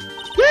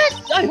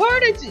 Yes, I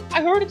heard it!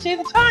 I heard it say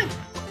the time!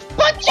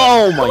 But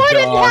you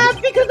couldn't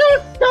have because it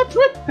was stuffed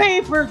with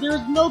paper!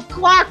 There's no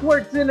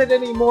clockworks in it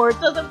anymore!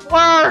 It doesn't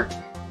work!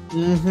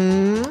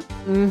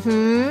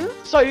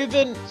 So you've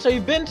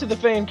been to the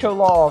Fey & Co.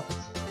 law office?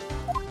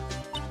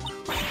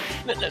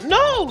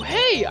 No!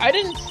 Hey! I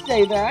didn't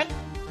say that!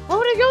 Why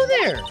would I go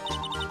there?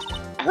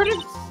 I heard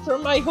it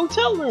from my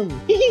hotel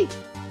room! Hee.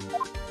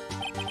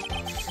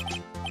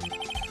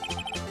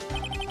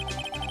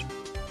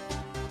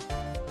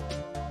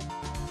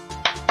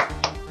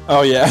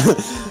 Oh yeah,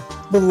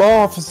 the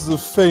law offices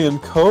of Fey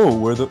 & Co.,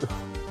 where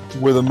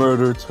the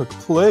murder took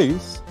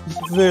place, is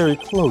very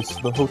close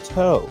to the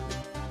hotel.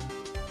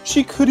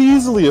 She could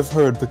easily have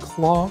heard the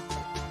clock.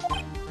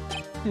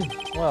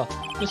 Well,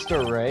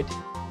 Mr. Wright,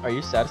 are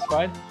you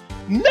satisfied?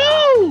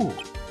 No!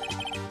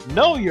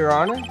 No, Your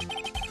Honor.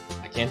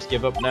 I can't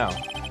give up now.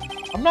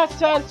 I'm not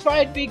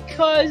satisfied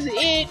because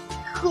it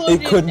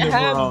couldn't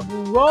have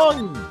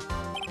rung.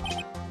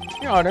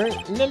 Your Honor,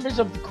 members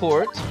of the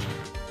court,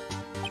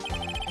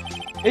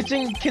 it's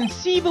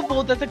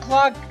inconceivable that the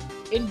clock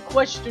in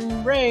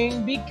question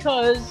rang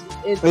because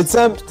it's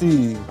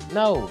empty.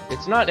 No,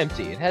 it's not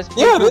empty. It has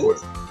paperwork. Yeah, it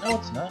is. No,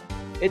 it's not.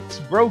 It's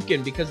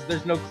broken because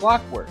there's no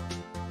clockwork.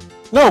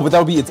 No, but that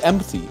would be it's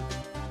empty.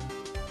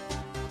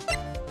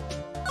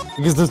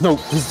 Because there's no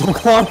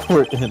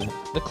clockwork in it.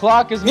 The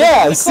clock is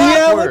missing the see,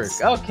 clockwork.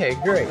 Alex? Okay,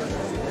 great.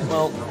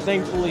 Well,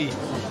 thankfully,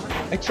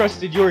 I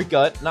trusted your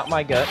gut, not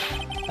my gut.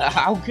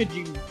 How could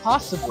you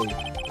possibly?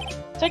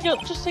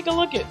 Just take a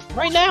look at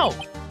right now.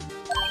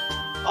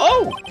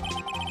 Oh!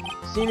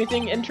 See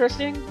anything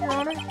interesting, Your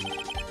Honor?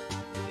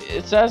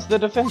 It's as the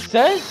defense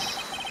says.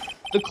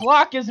 The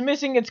clock is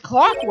missing its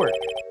clockwork.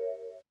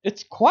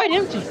 It's quite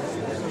empty.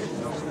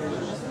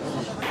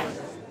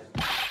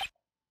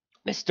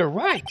 Mr.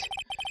 Wright,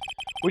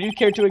 would you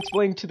care to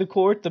explain to the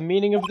court the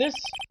meaning of this?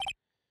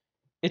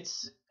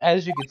 It's,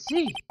 as you can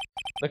see,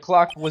 the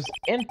clock was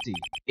empty.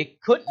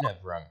 It couldn't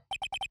have rung.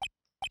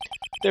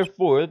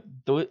 Therefore,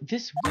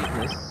 this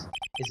witness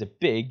is a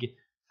big,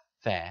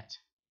 fat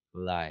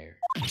liar.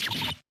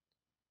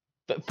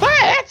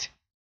 Fat?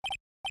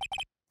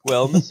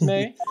 Well, Miss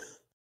May?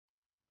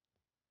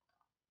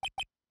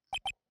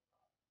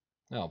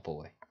 Oh,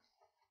 boy.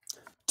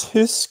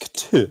 Tisk,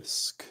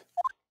 tisk.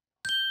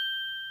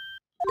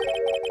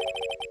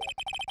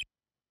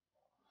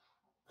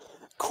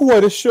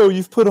 Quite a show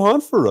you've put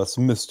on for us,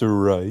 Mr.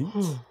 Wright.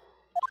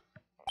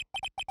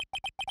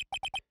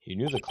 He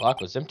knew the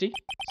clock was empty?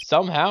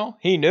 Somehow?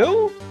 He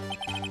knew?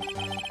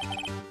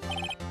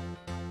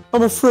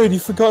 I'm afraid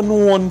you've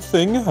forgotten one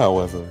thing,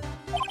 however.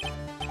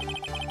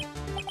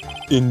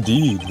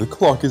 Indeed, the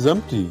clock is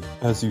empty.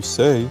 As you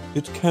say,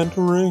 it can't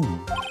ring.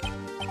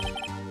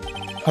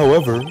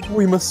 However,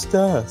 we must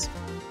ask,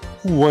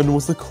 when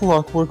was the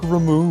clockwork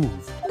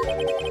removed?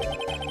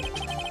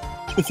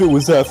 If it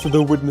was after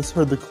the witness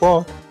heard the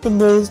clock, then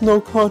there is no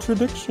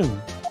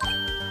contradiction.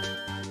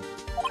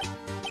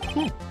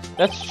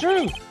 That's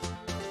true.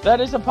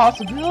 That is a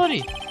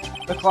possibility.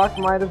 The clock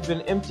might have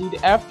been emptied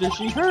after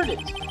she heard it.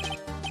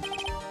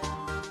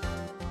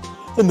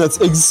 And that's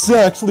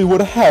exactly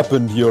what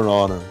happened, Your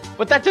Honor.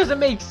 But that doesn't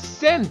make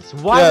sense.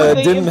 Why would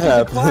they didn't empty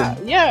happen. the clock?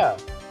 Yeah.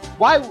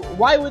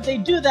 Why would they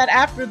do that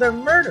after their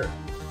murder?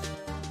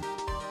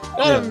 That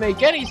doesn't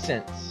make any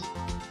sense.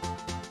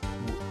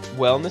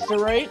 Well, Mr.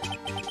 Wright,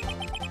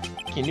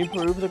 can you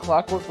prove the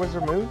clockwork was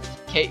removed?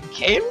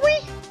 Can we?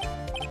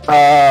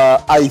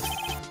 I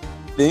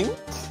think?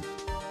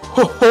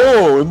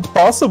 Ho,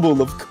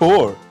 impossible, of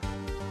course.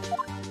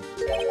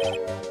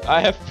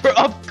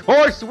 Of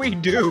course we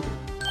do.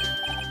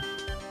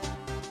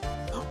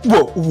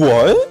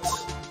 What?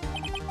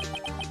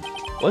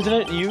 Wasn't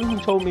it you who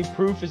told me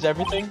proof is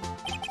everything?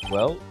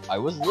 Well, I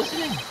was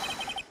listening.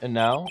 And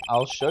now,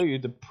 I'll show you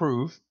the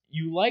proof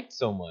you liked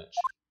so much.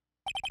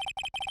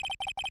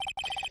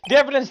 The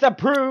evidence that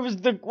proves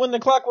when the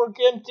clockwork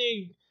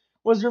empty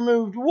was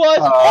removed was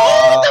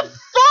the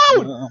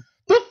phone!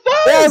 The phone!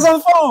 Yeah, it's on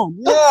the phone!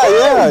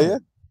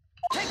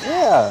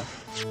 Yeah.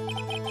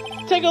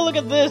 Take a look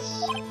at this.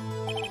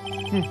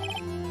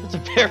 It's a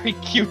very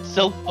cute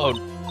cell phone.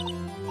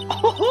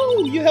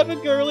 Oh, you have a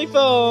girly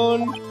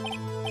phone.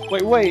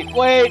 Wait.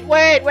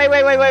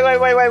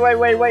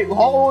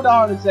 Hold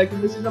on a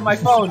second. This isn't my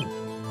phone.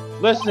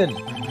 Listen.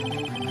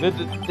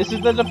 This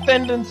is the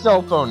defendant's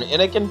cell phone,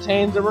 and it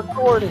contains a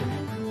recording.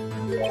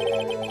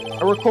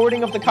 A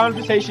recording of the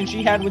conversation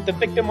she had with the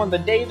victim on the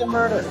day of the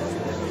murder.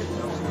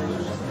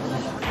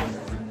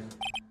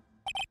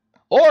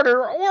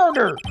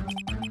 Order!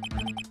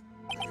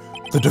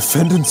 The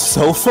defendant's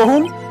cell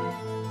phone?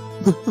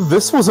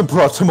 This wasn't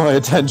brought to my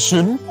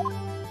attention.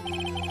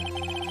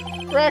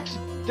 Rex,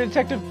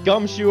 Detective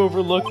Gumshoe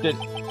overlooked it.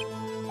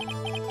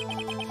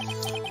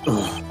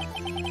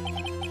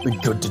 The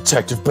good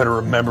detective better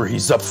remember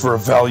he's up for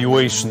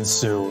evaluation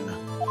soon.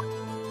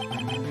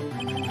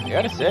 I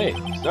gotta say,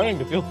 I'm starting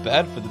to feel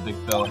bad for the big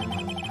fella.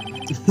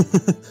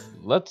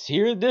 Let's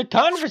hear the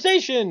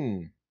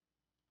conversation!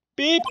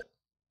 Beep!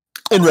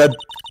 In red.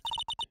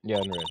 Yeah,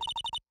 in red.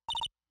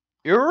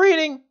 You're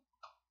reading!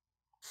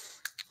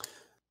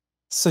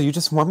 So you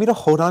just want me to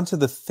hold on to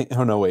the thing?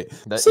 Oh no, wait.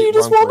 Me to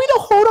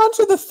hold on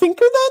to the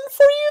thinker then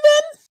for you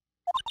then?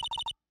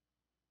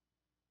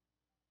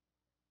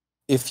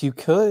 If you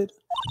could.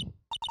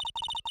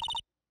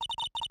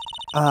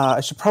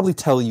 I should probably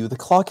tell you, the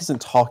clock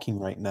isn't talking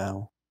right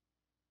now.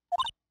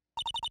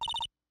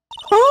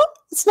 Huh?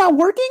 It's not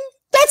working?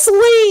 That's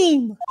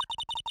lame!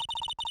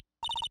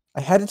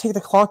 I had to take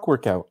the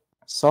clockwork out.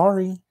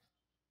 Sorry.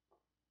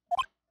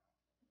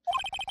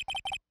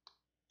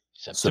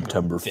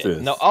 September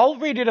 5th. No, I'll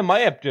read it in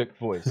my epic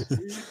voice.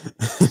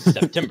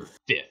 September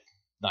 5th,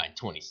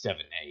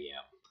 9:27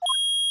 a.m.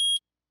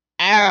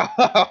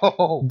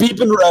 Ow! Beep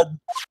in red.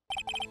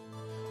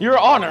 Your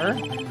Honor,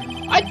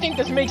 I think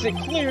this makes it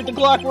clear the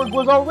clockwork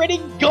was already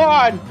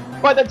gone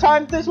by the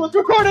time this was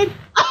recorded.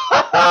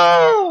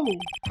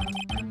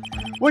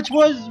 Which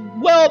was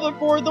well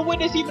before the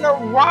witness even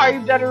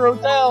arrived at her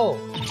hotel.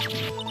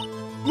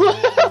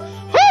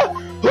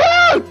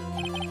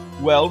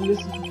 Well,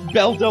 Miss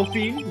Belle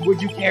Delphine,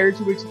 would you care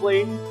to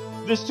explain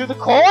this to the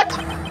court?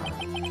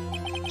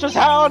 Just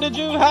how did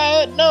you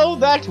know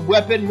that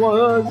weapon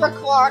was a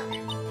clock?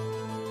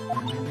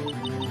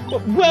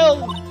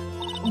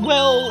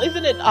 Well,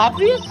 isn't it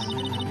obvious?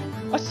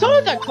 I saw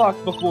that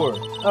clock before.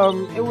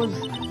 It was...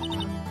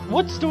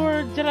 What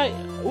store did I...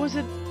 Was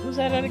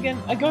that at again?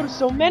 I go to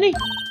so many.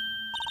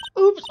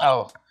 Oops.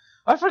 Oh,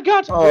 I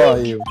forgot. Oh,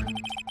 you.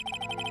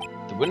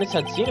 The witness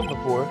had seen it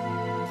before.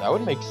 That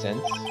would make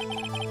sense.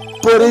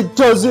 But it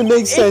doesn't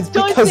make sense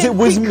because it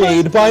was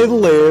made by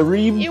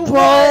Larry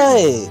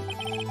Budd.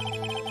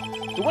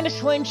 The witness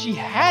claimed she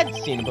had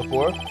seen it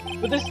before,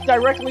 but this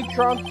directly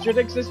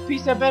contradicts this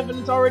piece of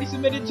evidence already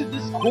submitted to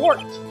this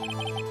court.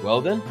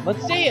 Well then,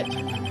 let's see it.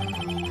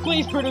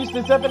 Please produce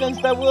this evidence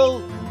that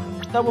will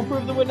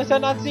prove the witness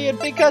had not seen it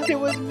because it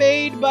was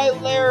made by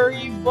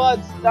Larry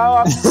Budd.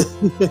 Stop.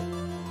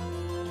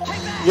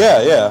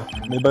 Yeah,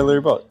 made by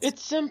Larry Budd.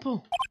 It's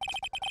simple.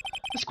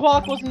 This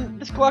clock was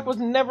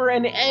never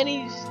in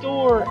any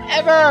store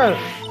ever.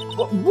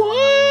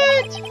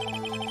 What?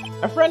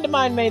 A friend of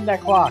mine made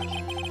that clock.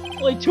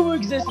 Only two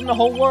exist in the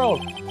whole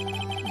world.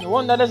 The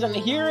one that isn't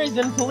here is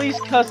in police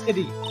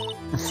custody.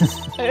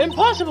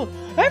 Impossible!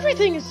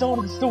 Everything is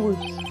sold in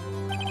stores.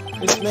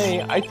 Miss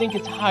May, I think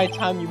it's high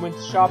time you went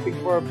shopping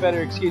for a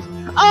better excuse.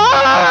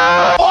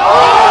 Ah!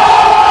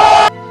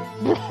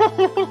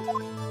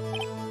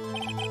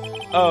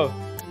 Oh,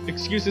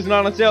 excuse is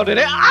not on sale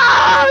today.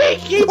 Ah! He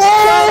keeps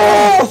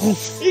coming!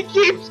 He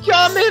keeps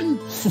coming!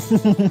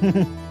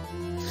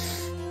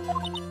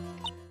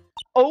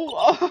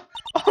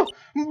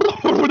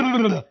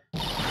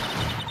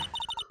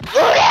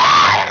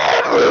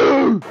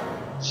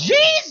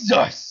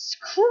 Jesus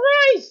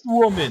Christ,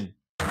 woman!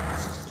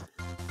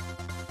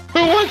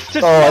 Who wants to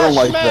smash I don't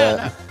like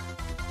that.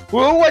 Who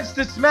wants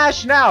to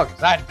smash now?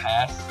 Cause I'd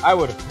pass. I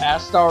would have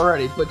passed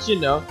already, but you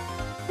know.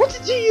 What's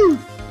it to you,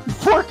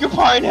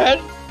 porcupine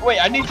head? Wait,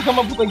 I need to come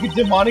up with like a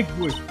demonic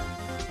voice.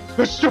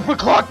 The stupid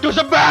clock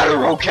doesn't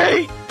matter,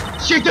 okay?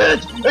 She did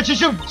it, and she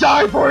should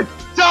die for it.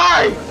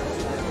 Die!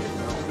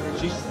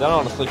 Jeez, that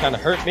honestly kind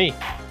of hurt me.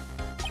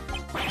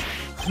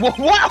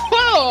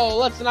 Whoa!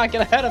 Let's not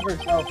get ahead of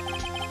herself.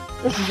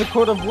 This is a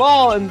court of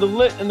law, and the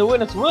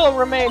witness will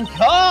remain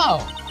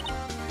calm.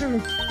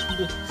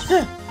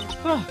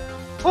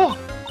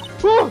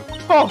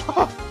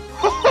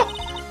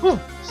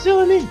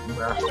 Silly me.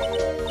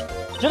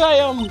 Did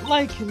I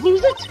like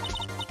lose it?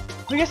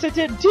 I guess I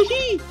did.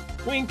 Tee-hee!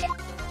 Wink.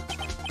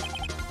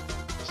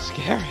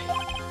 Scary.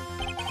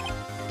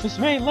 Miss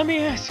May, let me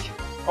ask.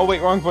 Oh wait,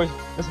 wrong voice.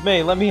 Miss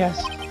May, let me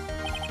ask.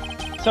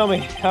 Tell me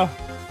how.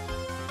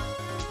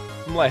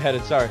 I'm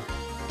lightheaded. Sorry.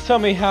 Tell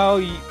me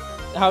how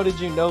did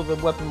you know the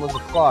weapon was a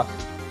clock?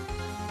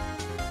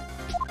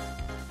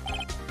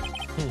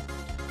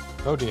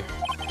 Oh dear.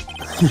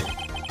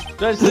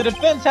 Does the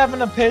defense have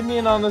an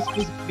opinion on this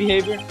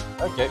behavior?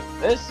 Okay,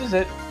 this is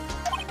it.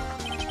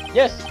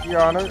 Yes,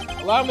 Your Honor.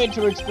 Allow me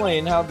to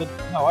explain how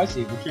I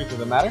see the truth of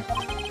the matter.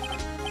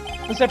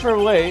 The separate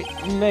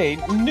maid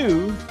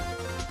knew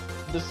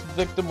this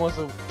victim was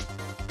a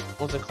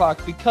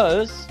clock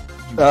because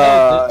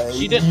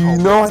she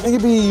didn't. I think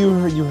it'd be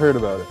you heard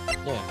about it.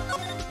 Yeah.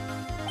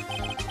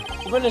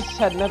 The witness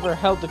had never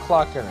held the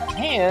clock in her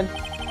hand.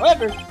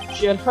 However,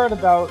 she had heard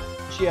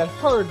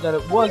that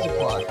it was a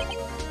clock.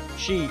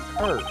 She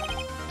heard.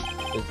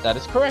 That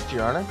is correct,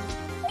 Your Honor.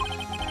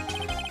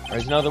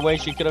 There's no other way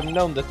she could have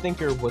known the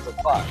thinker was a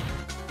clock.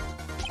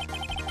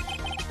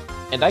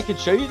 And I could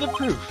show you the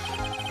proof.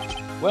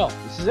 Well,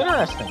 this is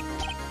interesting.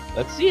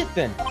 Let's see it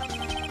then.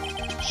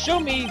 Show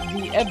me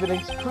the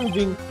evidence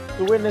proving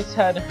the witness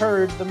had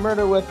heard the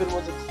murder weapon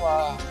was a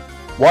clock.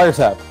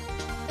 Wiretap.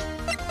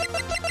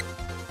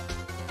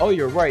 Oh,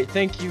 you're right.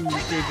 Thank you,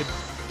 David.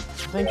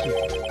 Thank you.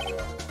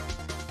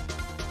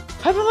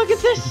 Have a look at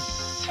this!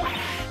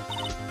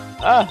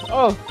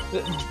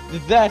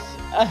 That's...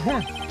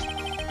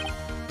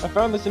 I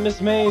found this in Miss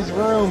May's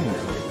room.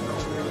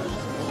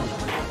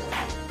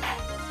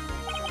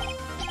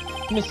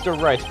 Mr.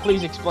 Wright,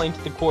 please explain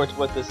to the court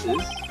what this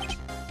is.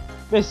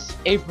 Miss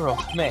April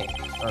May,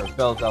 or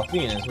Belle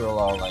Delphine as we'll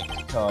all like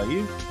to call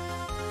you.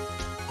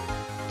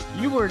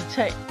 You were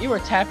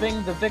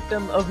tapping the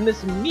victim of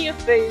Miss Maya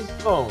Fey's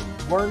phone,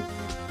 were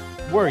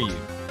you?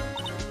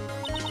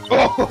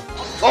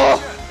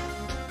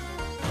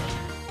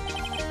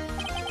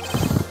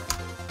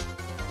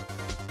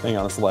 Hang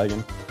on, it's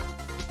lagging.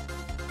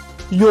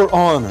 Your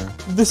Honor,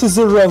 this is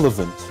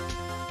irrelevant.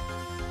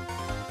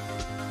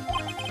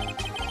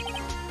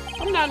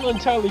 I'm not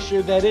entirely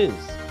sure that is.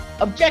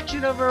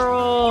 Objection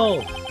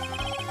overruled!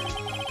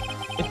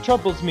 It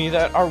troubles me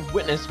that our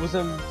witness was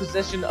in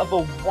possession of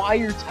a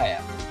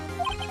wiretap.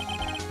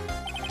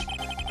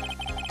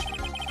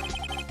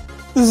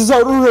 This is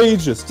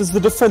outrageous. Does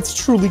the defense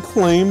truly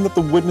claim that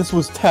the witness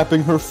was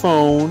tapping her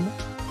phone?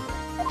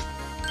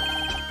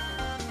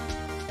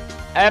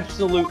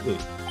 Absolutely.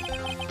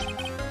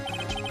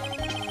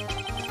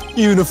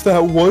 Even if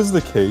that was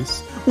the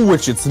case,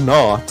 which it's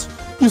not,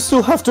 you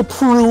still have to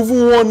prove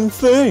one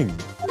thing.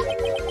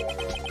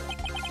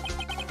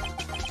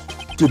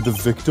 Did the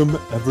victim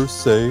ever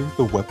say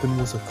the weapon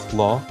was a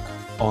clock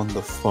on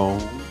the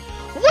phone?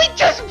 We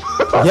just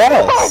proved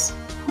Yes!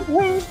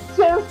 We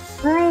just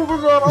proved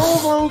it!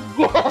 Oh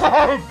my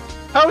god!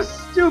 How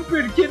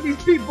stupid can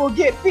these people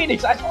get?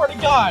 Phoenix, I swear to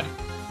god!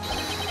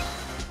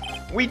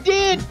 We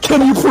did!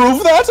 Can you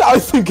prove that? I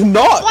think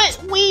not! What?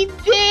 We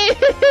did!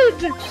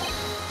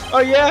 Oh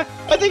yeah?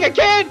 I think I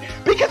can!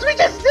 Because we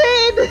just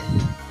did!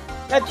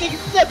 That thing's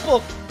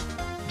simple!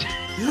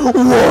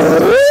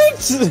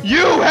 What?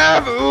 You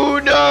have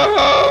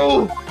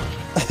Uno!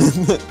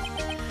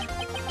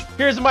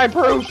 Here's my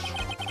proof!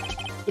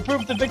 The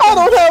proof the victim... I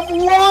don't have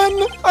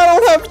one! I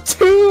don't have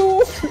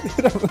two!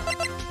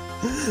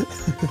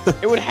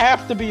 It would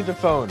have to be the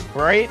phone,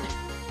 right?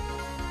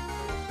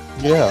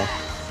 Yeah.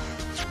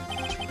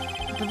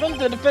 Prevent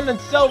the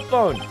defendant's cell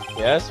phone.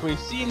 Yes, we've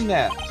seen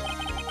that.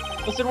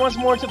 Listen once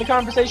more to the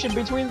conversation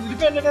between the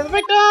defendant and the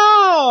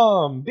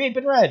victim! Beep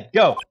and red,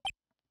 go.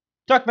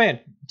 Duckman,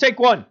 take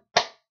one.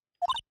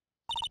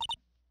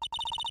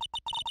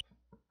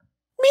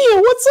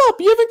 Mia, what's up?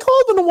 You haven't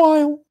called in a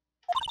while.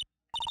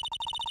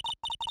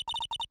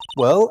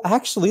 Well,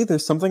 actually,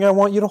 there's something I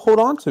want you to hold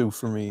on to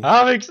for me.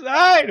 I'm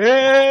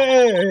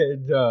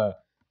excited!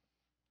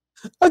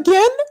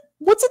 Again?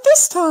 What's it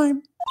this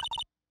time?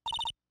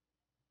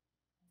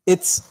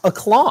 It's a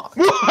clock.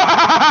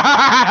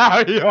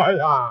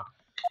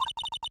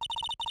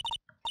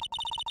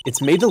 It's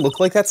made to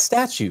look like that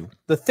statue,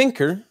 the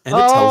thinker, and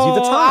it tells you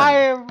the time. I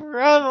am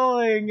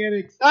reveling in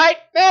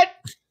excitement!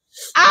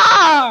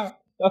 Ah!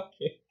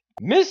 Okay.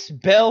 Miss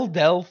Belle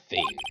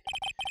Delphine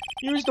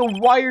used a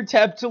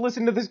wiretap to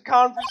listen to this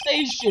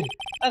conversation.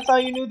 That's how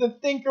you knew the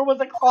thinker was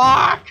a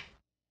clock.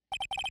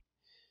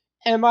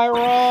 Am I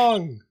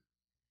wrong?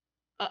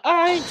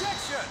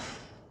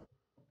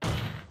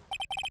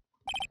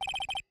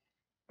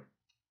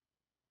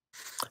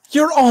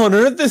 Your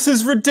Honor, this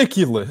is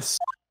ridiculous.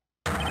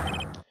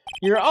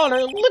 Your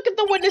Honor, look at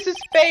the witness's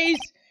face.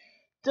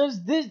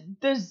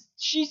 Does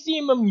she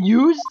seem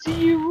amused to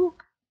you?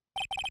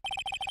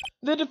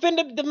 The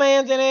defendant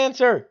demands an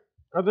answer.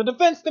 Or the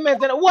defense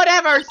demands an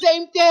whatever,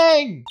 same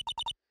thing.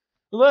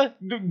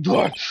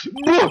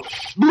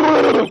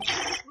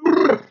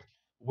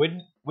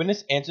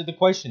 Witness, answer the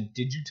question.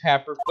 Did you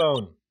tap her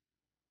phone?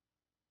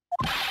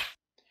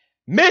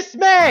 Miss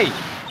May!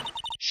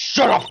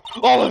 Shut up!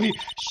 All of you!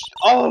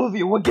 All of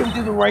you! What gives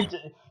you the right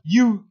to...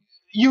 You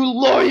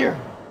lawyer!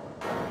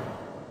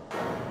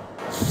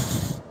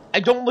 I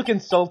don't look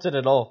insulted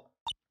at all.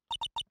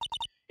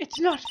 It's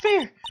not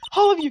fair!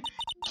 All of you!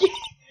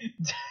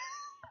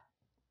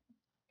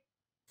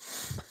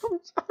 I'm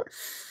sorry.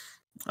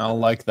 I don't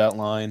like that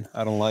line.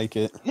 I don't like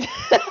it.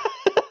 I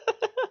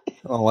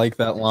don't like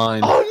that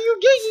line. Oh, you're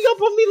ganging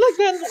up on me like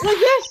that, like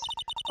this?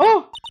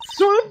 Oh,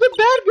 so I'm the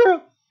bad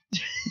girl.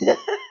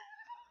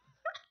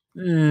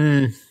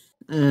 Mm.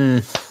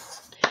 Mm.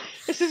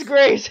 This is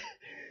great.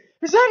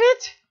 Is that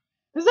it?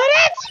 Is that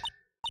it?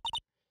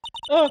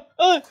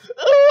 Ah!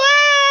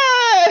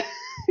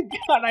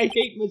 God, I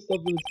hate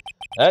myself for this.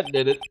 That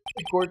did it.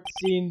 The court's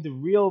seen the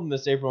real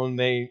Miss April and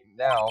May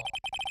now.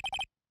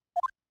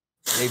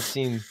 They've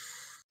seen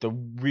the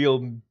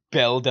real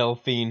Belle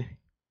Delphine.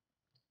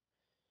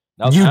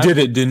 Now You did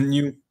it, didn't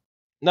you?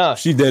 No.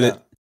 She did it.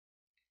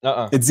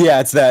 It's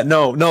it's that.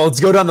 No, let's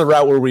go down the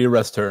route where we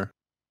arrest her.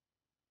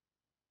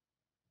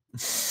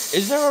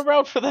 Is there a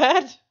route for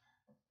that?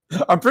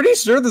 I'm pretty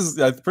sure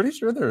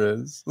there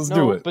is. Let's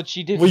do it. But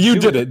she didn't. Well, you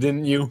did it,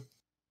 didn't you?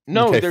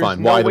 No, okay, there's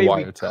fine. no Why way the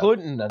we wiretap?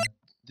 couldn't have.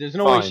 There's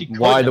no Fine. way she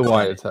couldn't. Why the have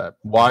done it. wiretap?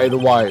 Why the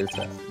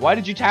wiretap? Why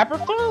did you tap her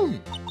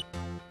phone?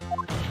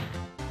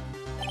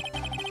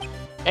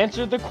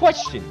 Answer the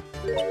question.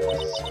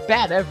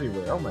 Spat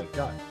everywhere. Oh my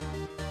god.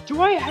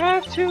 Do I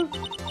have to?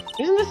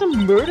 Isn't this a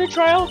murder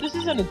trial? This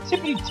isn't a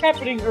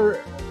tippity-tapping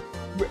or...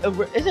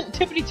 Isn't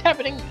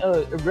tippity-tapping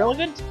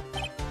irrelevant?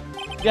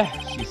 Yeah,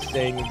 she's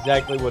saying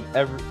exactly what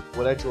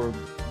Edgeworth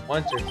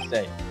wants her to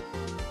say.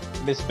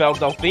 Miss Belle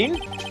Delphine,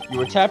 you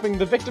were tapping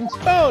the victim's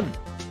phone!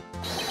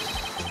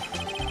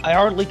 I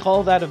hardly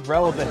call that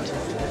irrelevant.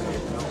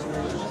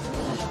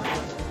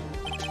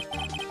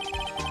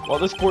 While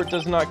this court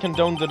does not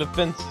condone the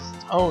defense's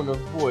tone of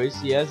voice,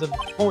 he has a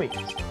point.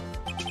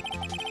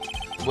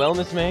 Well,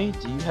 Miss May,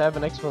 do you have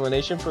an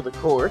explanation for the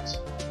court?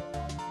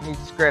 I need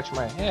to scratch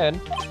my head.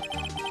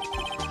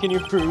 Can you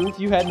prove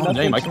you had nothing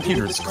to do my with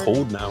computer is this murder?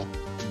 cold now.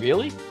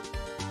 Really?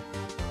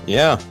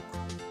 Yeah.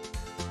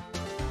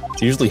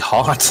 It's usually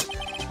hot.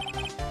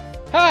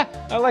 Ha!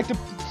 I like to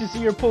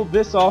see her pull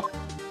this off.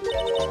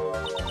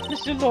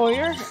 Mr.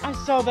 Lawyer, I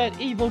saw that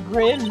evil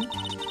grin.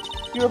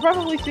 You were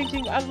probably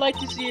thinking I'd like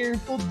to see her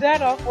pull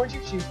that off, weren't you?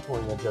 She's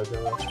pulling a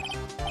JoJo reference.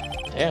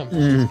 Damn,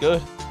 she's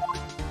good.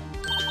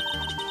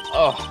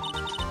 Oh.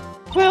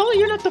 Well,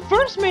 you're not the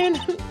first man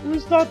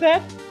who's thought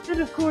that. And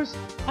of course,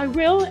 I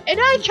will, and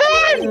I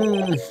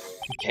can!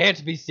 You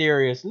can't be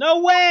serious.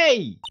 No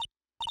way!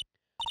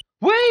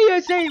 Way,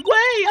 I say, way!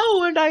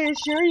 Oh, and I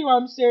assure you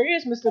I'm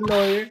serious, Mr.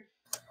 Lawyer.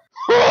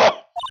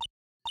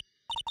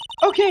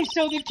 Okay,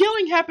 so the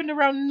killing happened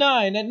around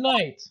 9 at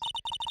night.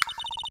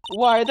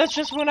 Why, that's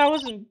just when I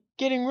was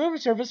getting room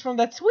service from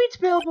that sweet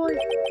bellboy.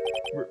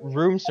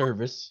 Room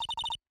service?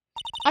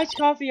 Iced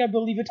coffee, I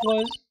believe it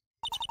was.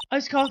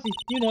 Iced coffee,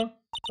 you know,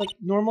 like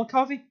normal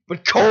coffee,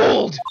 but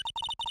cold!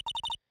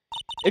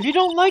 If you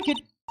don't like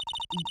it,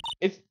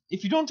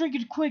 if you don't drink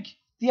it quick,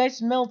 the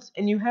ice melts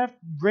and you have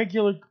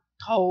regular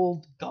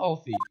cold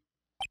coffee.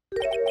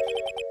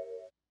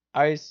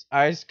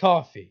 Iced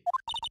coffee.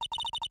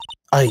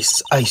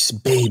 Ice,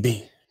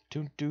 baby.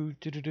 Do do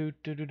do do do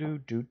do do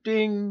do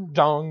ding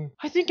dong.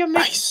 I think I'm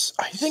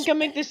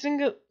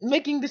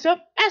making this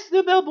up. Ask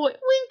the bellboy.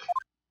 Wink.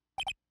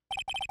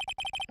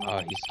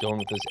 Ah, he's going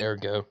with his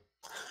ergo.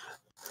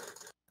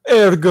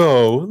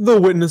 Ergo, the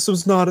witness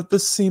was not at the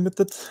scene at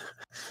the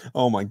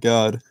Oh my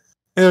god.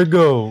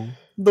 Ergo,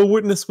 the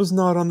witness was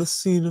not on the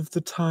scene of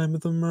the time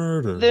of the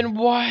murder. Then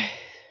why?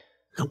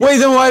 Wait,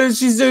 then why did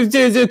she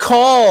do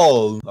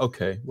call?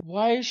 Okay.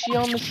 Why is she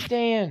on the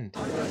stand?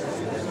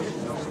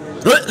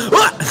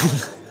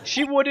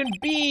 She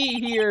wouldn't be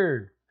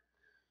here.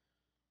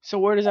 So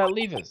where does that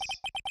leave us?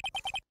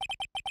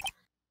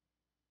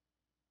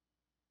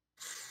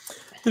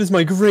 It is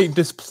my great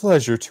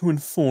displeasure to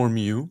inform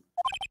you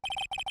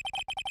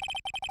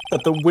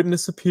that the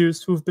witness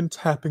appears to have been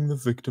tapping the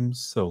victim's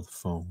cell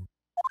phone.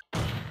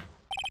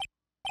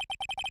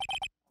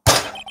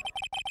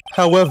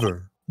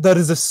 However, that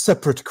is a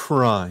separate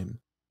crime,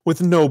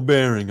 with no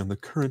bearing on the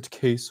current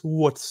case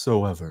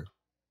whatsoever.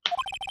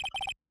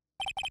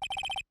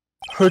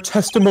 Her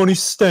testimony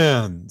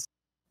stands.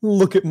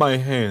 Look at my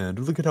hand.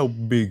 Look at how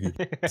big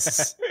it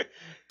is.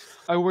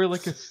 I wear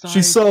like a size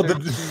She saw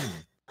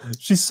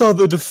 13.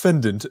 the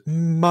defendant,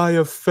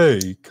 Maya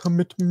Fey,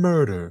 commit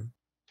murder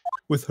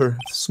with her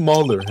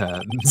smaller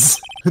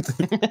hands.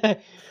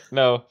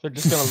 No, they're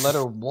just gonna let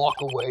her walk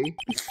away.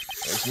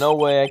 There's no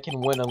way I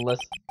can win unless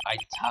I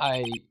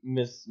tie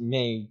Miss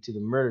May to the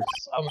murder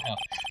somehow.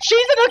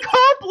 She's an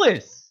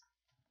accomplice!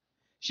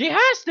 She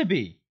has to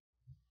be!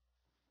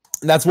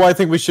 That's why I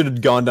think we should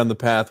have gone down the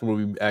path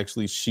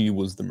where she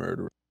was the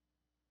murderer.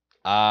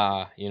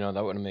 Ah, you know,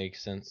 that wouldn't make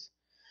sense.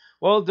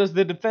 Well, does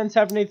the defense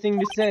have anything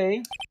to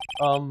say?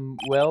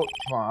 Well,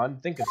 come on,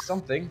 think of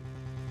something.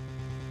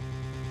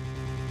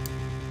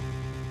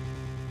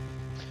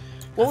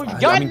 Well, we've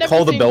gotten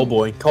call the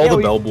bellboy. Call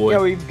the bellboy.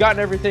 Yeah, we've gotten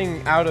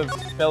everything out of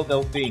Belle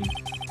Delphine.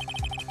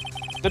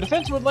 The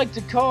defense would like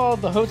to call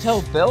the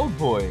hotel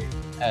bellboy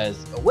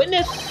as a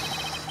witness.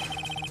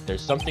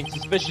 There's something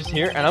suspicious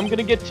here, and I'm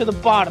gonna get to the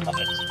bottom of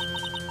it.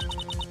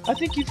 I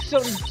think you've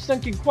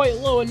sunk in quite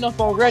low enough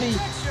already.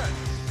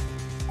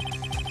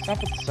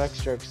 Stop with the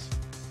sex jokes.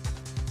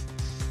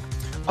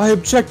 I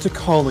object to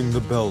calling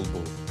the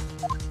bellboy.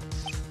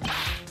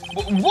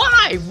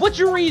 Why? What's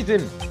your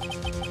reason?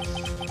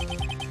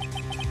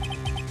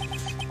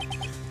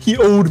 He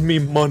owed me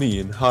money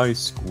in high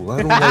school.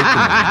 I don't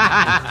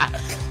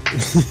like him.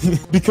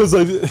 Because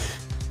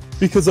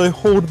I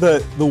hold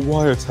that the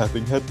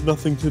wiretapping had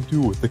nothing to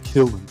do with the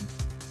killing.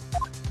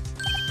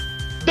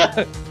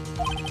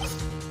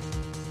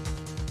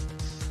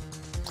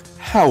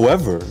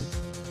 However,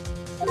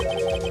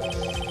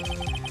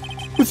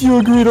 if you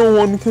agree to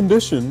one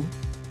condition,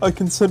 I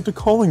consent to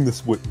calling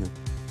this witness.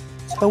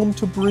 Tell him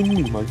to bring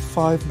me my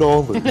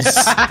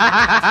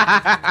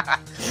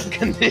 $5.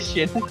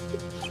 Condition.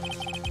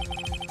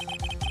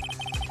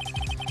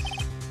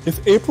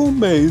 If April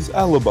May's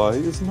alibi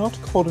is not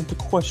called into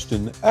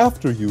question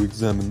after you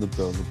examine the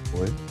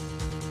bellboy,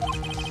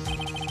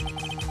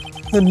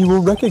 then you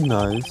will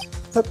recognize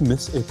that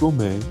Miss April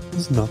May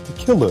is not the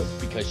killer.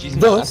 Because she's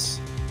Thus,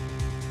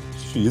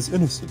 she is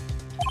innocent.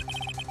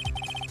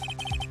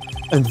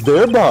 And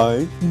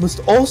thereby, you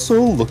must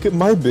also look at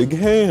my big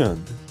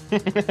hand.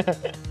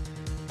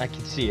 I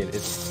can see it.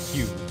 It's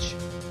huge.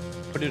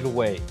 Put it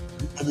away.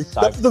 And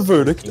accept the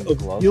verdict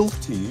of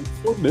guilty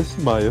for Miss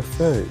Maya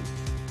Fey.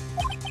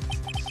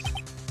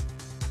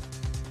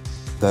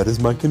 That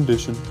is my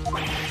condition.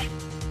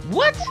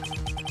 What?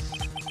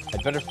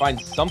 I'd better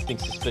find something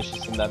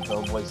suspicious in that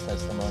bellboy's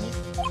testimony.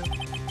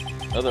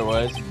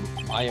 Otherwise,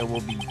 Maya will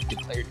be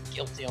declared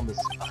guilty on the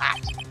spot.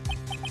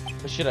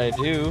 What should I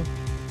do?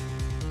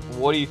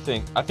 What do you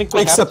think? I think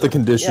we accept have to. The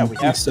condition. Yeah, we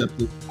have accept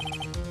to. it.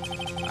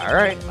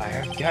 Alright, I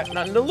have got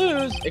nothing to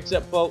lose,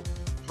 except, well,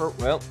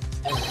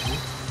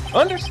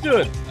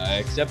 understood. I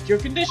accept your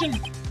condition.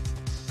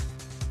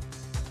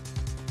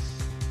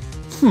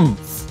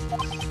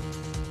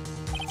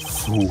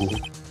 Fool.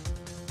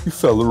 You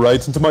fell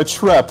right into my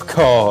trap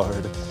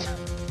card.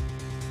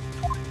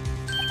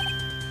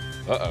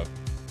 Uh-oh.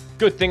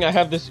 Good thing I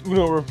have this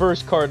Uno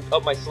reverse card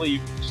up my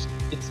sleeve.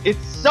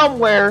 It's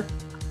somewhere.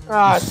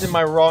 Ah, it's in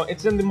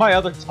my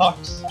other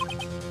tux.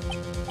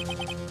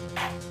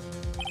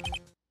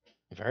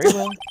 Very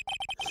well.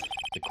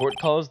 The court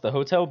calls the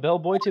hotel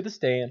bellboy to the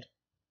stand.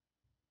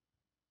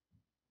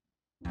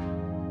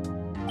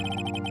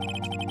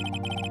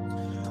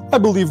 I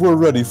believe we're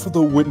ready for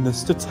the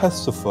witness to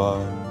testify.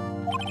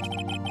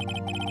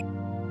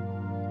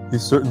 He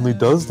certainly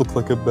does look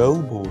like a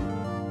bellboy.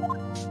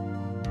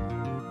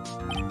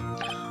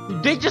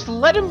 They just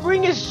let him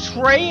bring his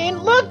tray in?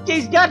 Look,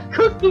 he's got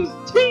cookies,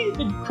 teas,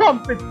 and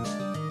crumpets!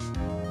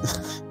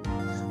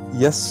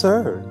 Yes,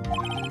 sir.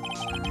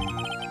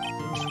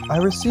 I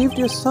received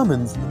your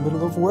summons in the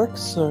middle of work,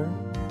 sir.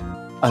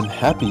 I'm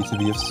happy to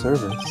be of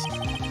service.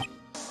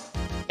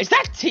 Is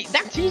that tea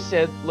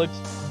set looks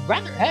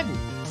rather heavy.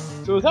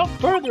 So without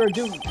further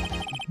ado,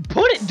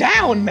 put it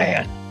down,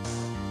 man!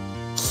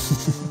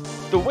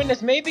 The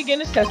witness may begin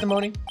his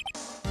testimony.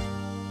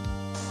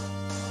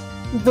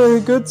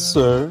 Very good,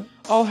 sir.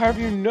 I'll have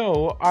you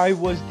know I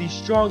was the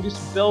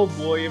strongest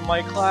bellboy in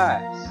my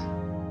class.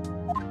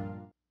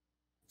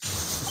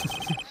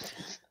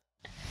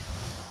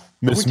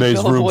 Miss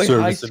May's room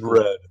service in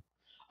red.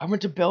 I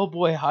went to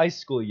Bellboy High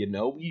School, you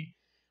know.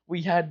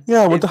 We had...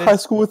 Yeah, I went to high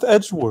school with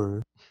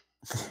Edgeworth.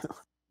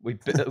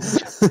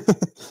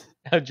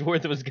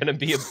 Edgeworth was gonna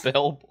be a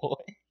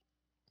bellboy.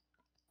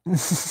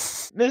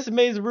 Miss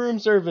May's room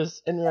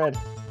service in red.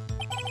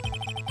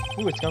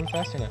 Ooh, it's gone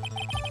faster now.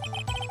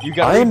 You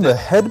got. I am the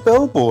head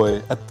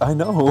bellboy. I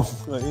know.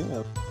 I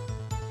am.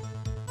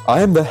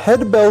 I am the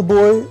head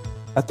bellboy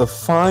at the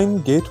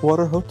fine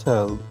Gatewater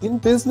Hotel, in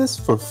business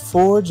for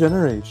 4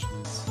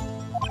 generations.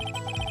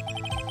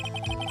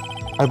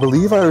 I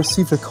believe I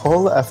received a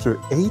call after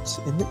 8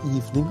 in the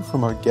evening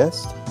from our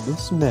guest,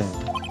 Miss May.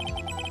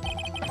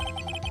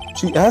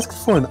 She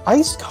asked for an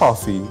iced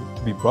coffee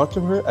to be brought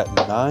to her at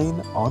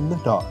 9 on the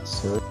dot,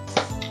 sir.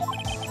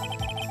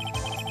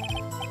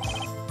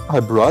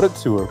 I brought it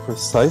to her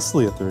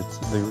precisely at the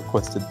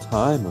requested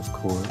time, of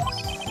course.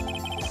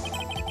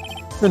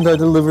 And I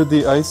delivered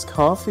the iced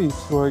coffee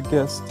to our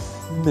guest,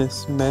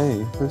 Miss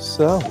May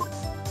herself.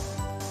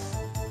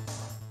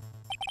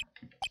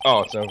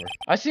 Oh, it's over.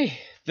 I see.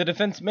 The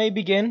defense may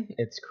begin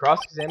its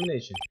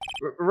cross-examination.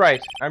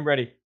 Right, I'm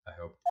ready. I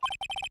hope.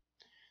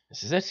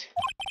 This is it.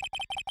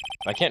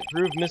 If I can't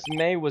prove Miss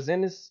May was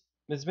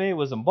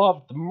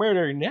involved in the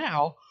murder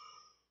now,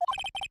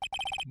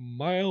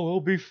 Maya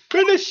will be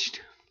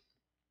finished.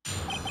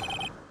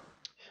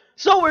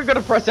 So we're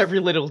gonna press every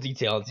little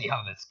detail and see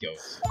how this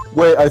goes.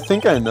 Wait, I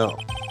think I know.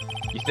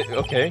 You think?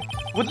 Okay.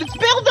 Well, let's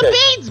spill the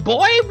beans,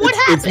 boy. What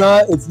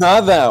happened? It's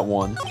not that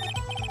one.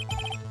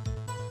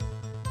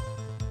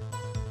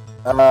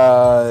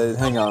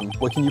 Hang on.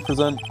 What can you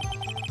present?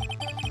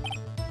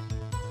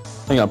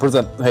 Hang on.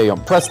 Present. Hey,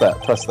 press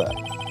that. Press that.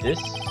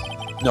 This?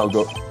 No,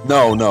 go.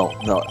 No.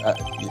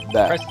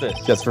 That. Press this.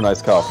 Just for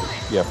nice coffee.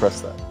 Yeah, press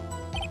that.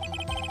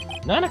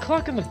 9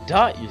 o'clock on the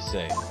dot, you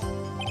say?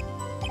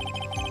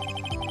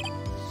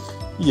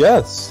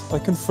 Yes, I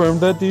confirmed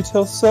that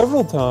detail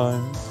several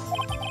times.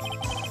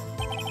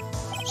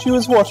 She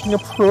was watching a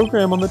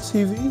program on the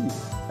TV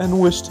and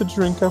wished to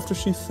drink after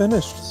she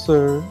finished,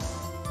 sir.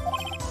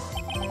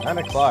 9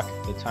 o'clock,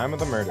 the time of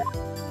the murder.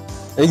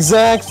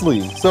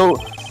 Exactly. So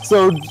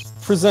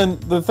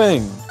present the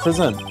thing.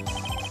 Present.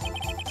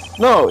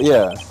 No,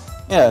 yeah,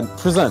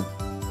 present.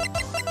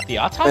 The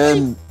autopsy?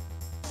 And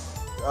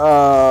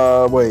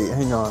wait,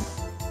 hang on.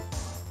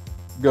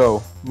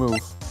 Go,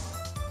 move.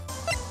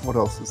 What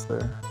else is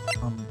there?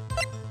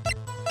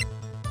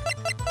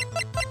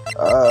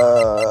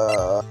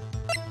 I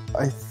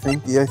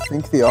think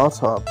the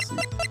autopsy.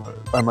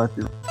 I might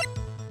be.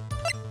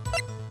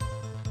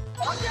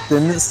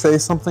 Didn't it say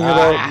something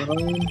about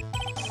 9?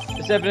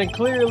 This evidence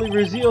clearly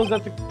reveals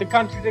that the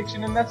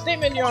contradiction in that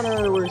statement, Your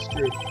Honor, were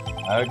screwed.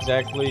 How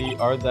exactly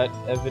are that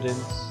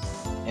evidence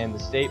and the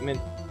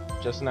statement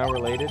just now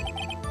related?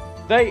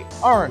 They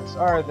aren't,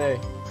 are they?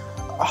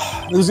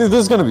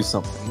 There's gonna be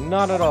something.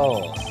 Not at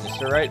all.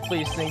 Mr. Wright,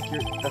 please think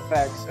the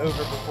facts over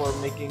before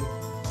making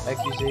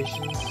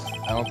accusations.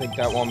 I don't think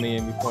that won me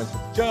any points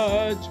with the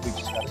judge. We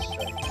just gotta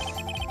strike.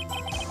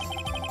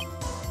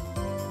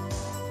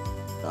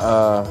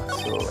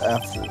 So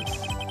after,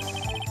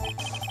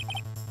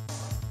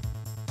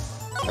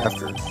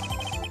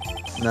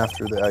 and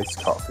after the iced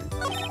coffee.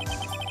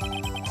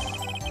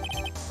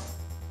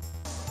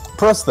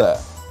 Press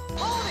that.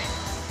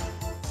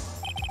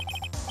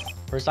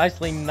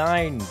 Precisely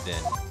 9,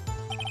 then.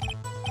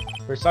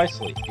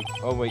 Precisely.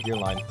 Oh, wait, your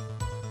line.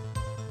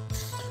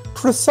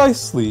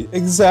 Precisely,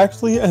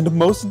 exactly, and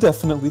most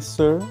definitely,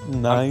 sir.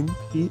 9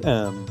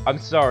 p.m. I'm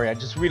sorry, I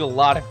just read a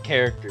lot of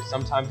characters.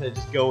 Sometimes I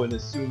just go and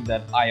assume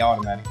that I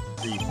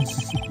automatically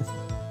read.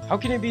 How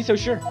can you be so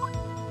sure?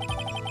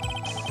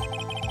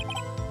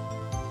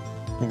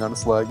 Hang on,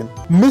 it's lagging.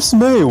 Miss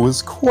May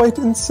was quite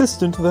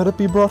insistent that it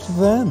be brought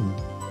then.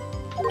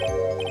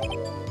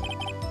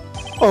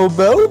 Oh,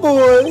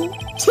 bellboy!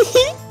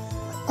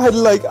 I'd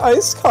like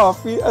iced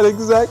coffee at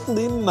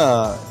exactly 9.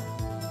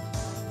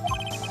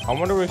 I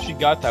wonder if she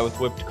got that with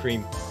whipped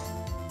cream.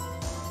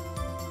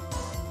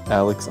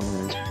 Alex,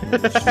 I'm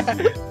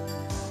gonna...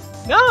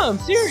 No, I'm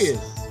serious.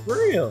 For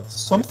real.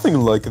 Something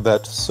like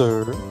that,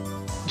 sir.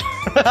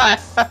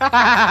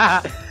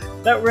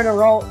 That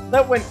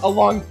went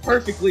along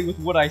perfectly with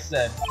what I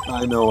said.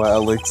 I know,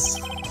 Alex.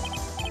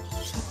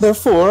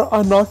 Therefore,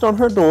 I knocked on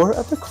her door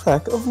at the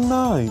crack of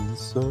 9,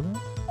 sir.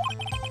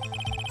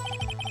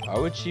 Why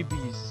would she be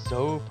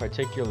so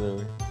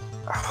particular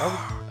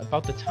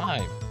about the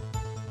time?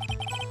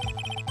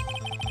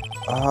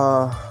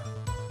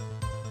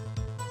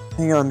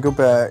 Hang on, go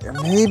back.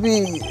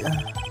 Maybe...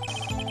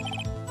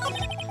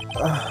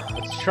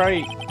 Let's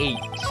try 8.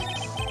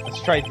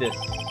 Let's try this.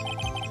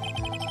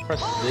 Let's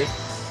press this.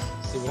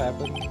 See what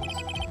happens.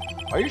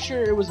 Are you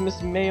sure it was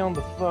Miss May on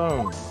the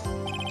phone?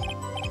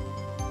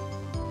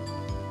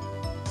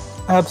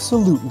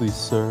 Absolutely,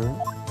 sir.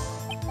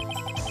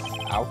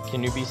 How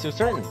can you be so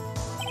certain?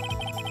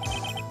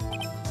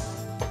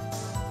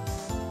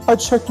 I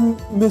checked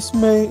Miss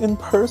May in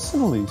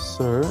personally,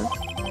 sir.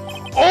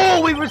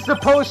 Oh, we were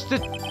supposed to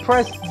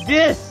press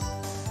this!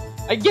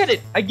 I get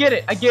it! I get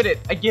it! I get it!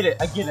 I get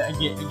it! I get it! I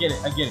get it! I get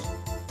it! I get it!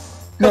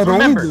 Not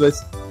remember, only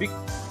did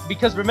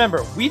because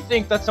remember, we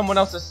think that someone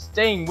else is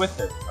staying with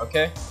her,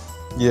 okay?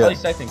 Yeah. At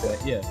least I think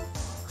that, yeah.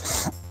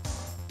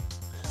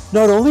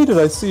 Not only did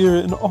I see her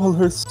in all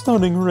her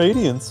stunning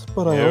radiance,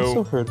 but I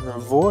also heard her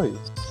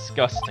voice.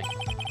 Disgusting.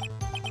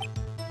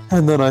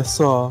 And then I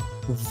saw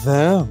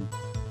them,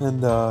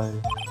 and I...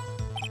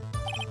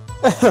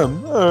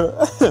 Hang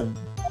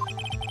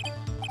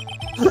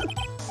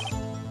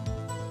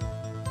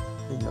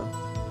on.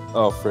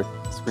 Oh, frick.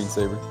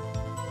 Screensaver.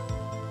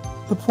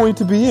 The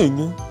point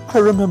being, I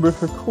remembered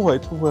her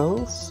quite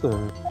well,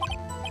 sir.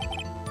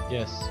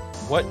 Yes.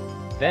 What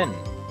then?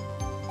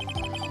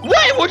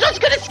 Wait, we're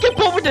just gonna skip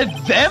over to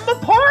them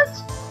part?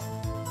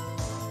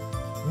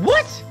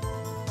 What?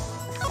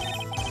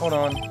 Hold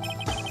on.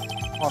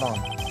 Hold on.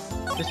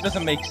 This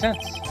doesn't make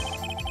sense.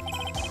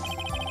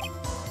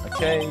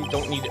 Okay,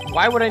 don't need it.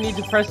 Why would I need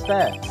to press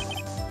that?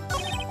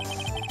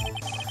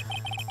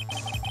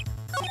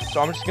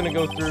 So I'm just gonna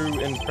go through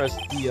and press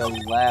the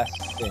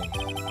last thing.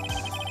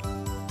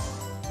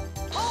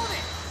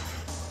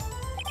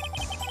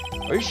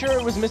 Are you sure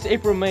it was Miss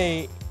April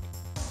May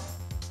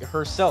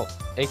herself,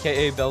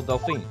 aka Belle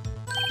Delphine?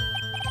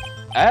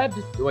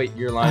 Wait,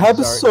 your line.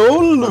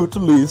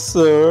 Absolutely,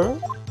 sir.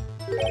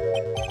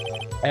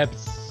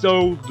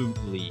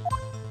 Absolutely.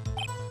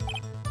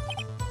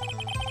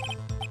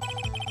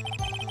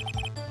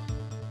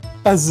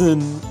 As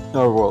in,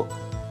 oh well,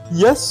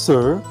 yes,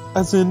 sir.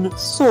 As in,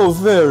 so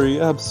very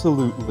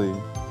absolutely,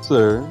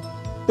 sir.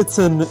 It's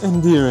an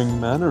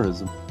endearing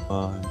mannerism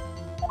of mine.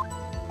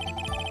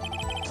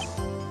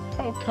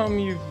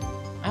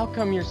 How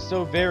come you're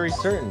so very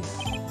certain?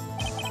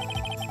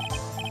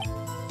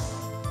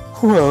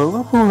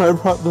 Well, when I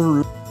brought the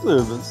room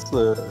service,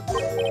 sir.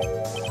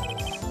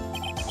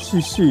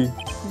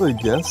 The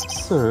guest,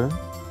 sir,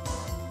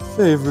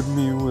 favored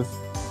me with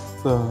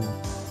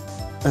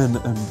an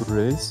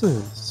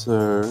embracer,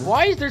 sir.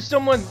 Why is there so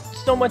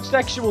much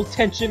sexual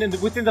tension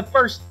within the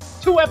first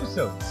 2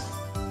 episodes?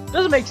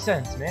 Doesn't make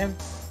sense, man.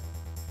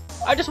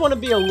 I just want to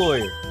be a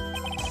lawyer.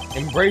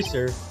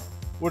 Embracer?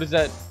 What is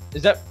that?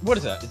 What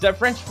is that? Is that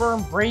French for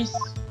embrace?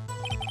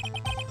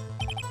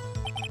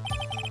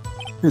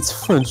 It's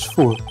French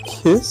for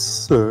kiss,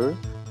 sir.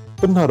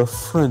 but not a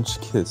French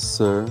kiss,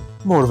 sir.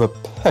 More of a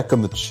peck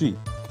on the cheek.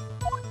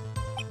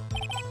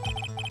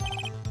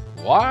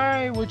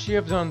 Why would she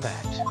have done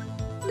that?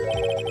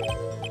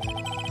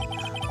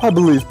 I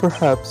believe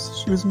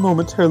perhaps she was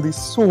momentarily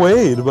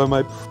swayed by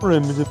my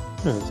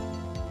primitiveness.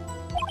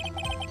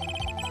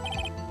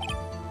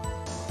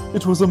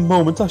 It was a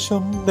moment I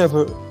shall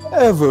never,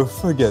 ever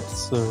forget,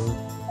 sir.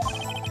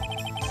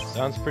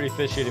 Sounds pretty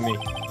fishy to me.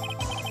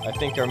 I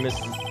think our Miss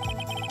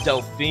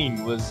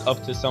Delphine was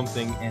up to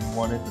something and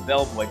wanted the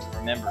bellboy to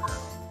remember her.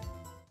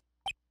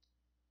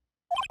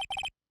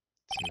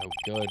 It's no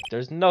good.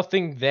 There's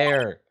nothing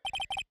there.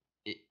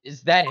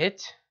 Is that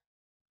it?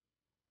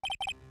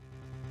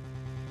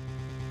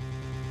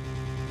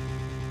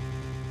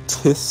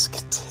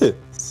 Tisk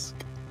tisk.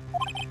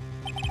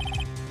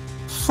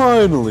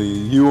 Finally,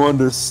 you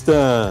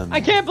understand. I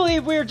can't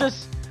believe we're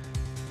just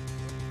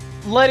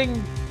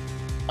letting,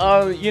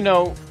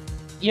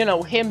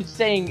 him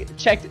saying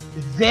check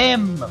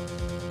them.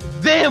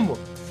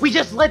 We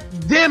just let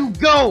them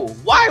go.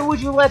 Why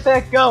would you let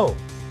that go?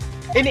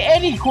 In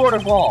any court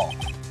of law.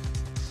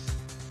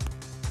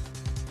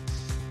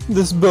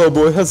 This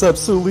bellboy has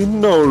absolutely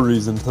no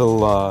reason to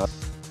lie.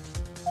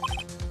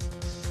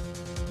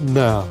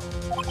 Now,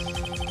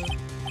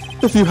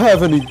 if you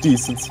have any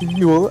decency,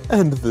 you will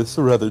end this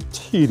rather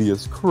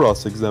tedious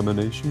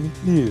cross-examination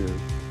here.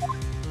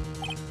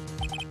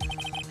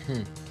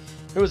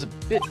 It was a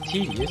bit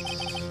tedious.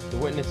 The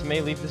witness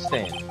may leave the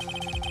stand.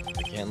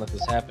 I can't let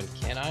this happen,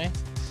 can I?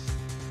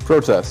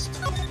 Protest.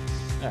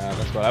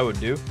 That's what I would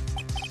do.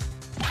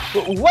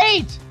 But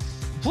wait!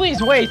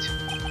 Please wait!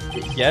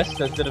 Yes,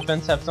 does the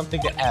defense have something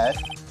to add?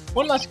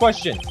 One last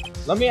question.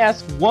 Let me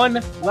ask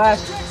one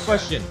last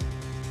question.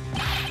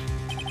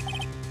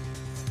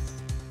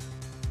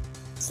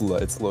 It's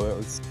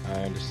low. I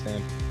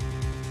understand.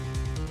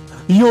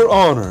 Your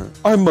Honor,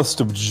 I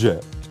must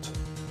object.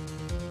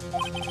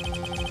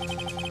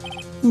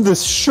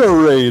 This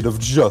charade of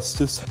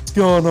justice has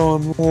gone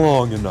on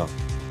long enough.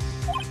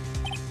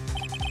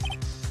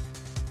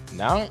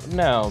 Now,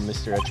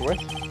 Mr.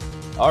 Edgeworth.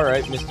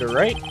 Alright, Mr.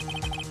 Wright.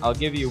 I'll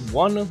give you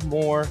one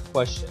more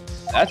question.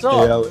 That's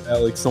all. Hey,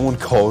 Alex, someone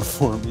called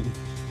for me.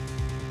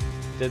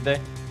 Did they?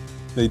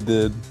 They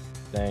did.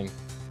 Dang.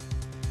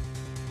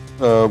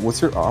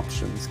 What's your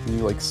options? Can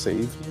you, like,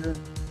 save here?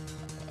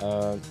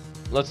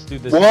 Let's do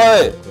this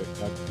What? real quick.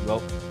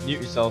 Well, mute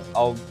yourself.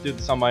 I'll do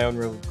this on my own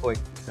real quick.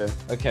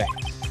 Okay.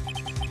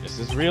 This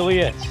is really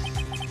it.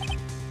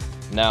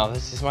 Now,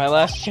 this is my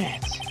last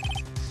chance.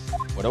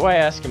 What do I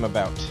ask him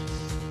about?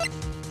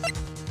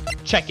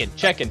 Check-in.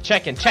 So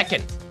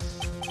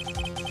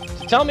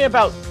tell me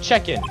about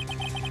check-in.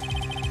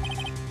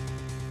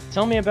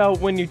 Tell me about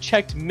when you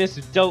checked in Miss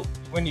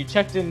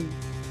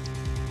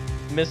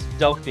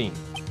Delphine.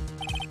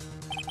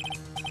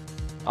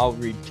 I'll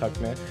read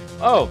Tuckman.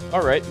 Oh,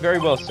 alright, very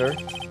well, sir.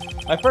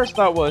 My first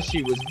thought was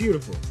she was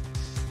beautiful.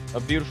 A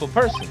beautiful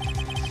person.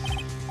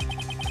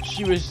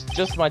 She was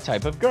just my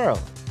type of girl.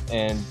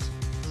 And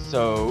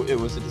so it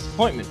was a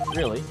disappointment,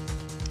 really.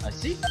 I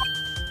see.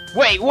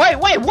 Wait,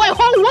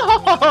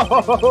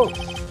 whoa!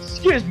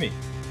 Excuse me.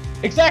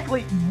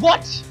 Exactly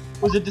what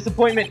was a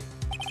disappointment?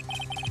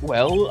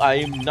 Well, I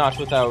am not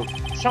without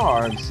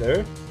charm,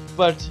 sir.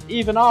 But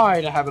even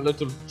I'd have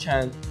little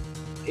chance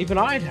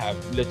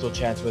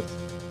with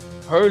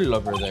her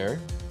lover there.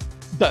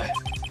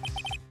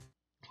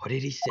 What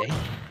did he say?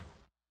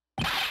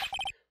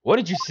 What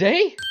did you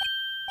say?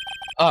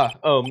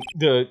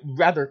 The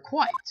rather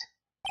quiet.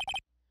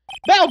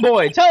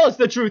 Bellboy, tell us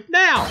the truth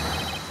now!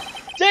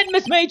 Did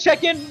Miss May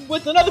check in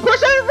with another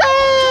person?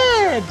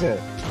 Red!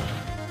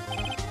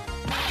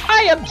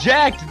 I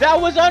object!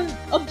 That was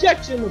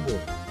unobjectionable.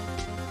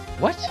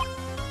 What?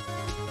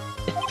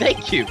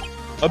 Thank you.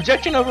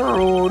 Objection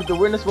overruled. The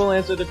witness will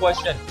answer the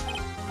question.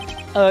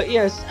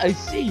 Yes, I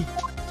see.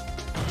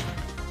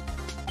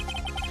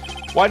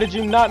 Why did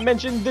you not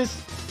mention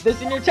this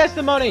in your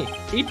testimony?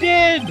 He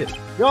did!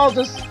 You all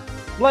just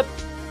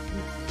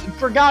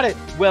forgot it.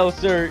 Well,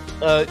 sir,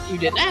 you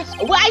didn't ask.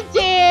 Well, I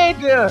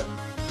did!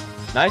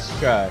 Nice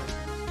try.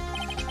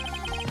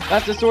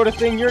 That's the sort of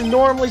thing you're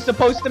normally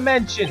supposed to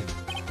mention.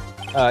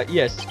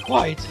 Yes,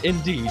 quite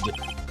indeed.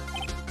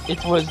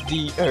 It was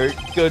the,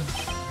 good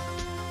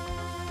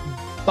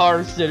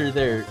bar sitter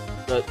there,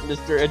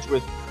 Mr.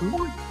 Edgeworth.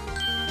 Who?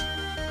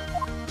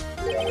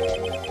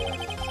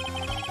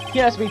 He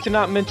asked me to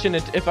not mention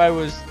it if I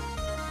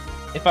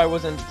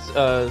wasn't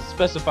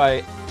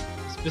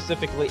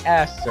specifically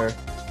asked, sir.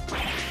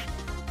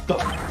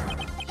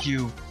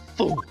 You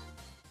fool.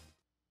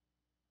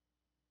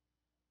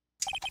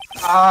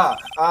 Hey!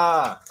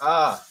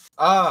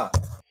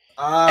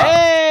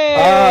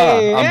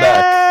 I'm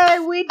back.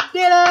 We did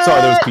it!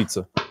 Sorry, there was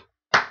pizza.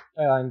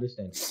 I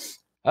understand.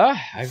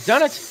 I've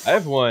done it.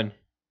 I've won.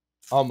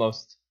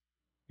 Almost.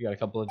 We got a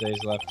couple of days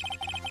left.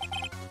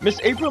 Miss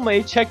April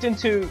May checked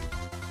into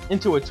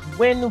a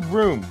twin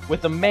room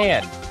with a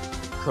man,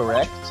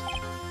 correct?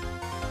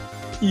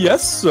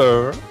 Yes,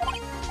 sir.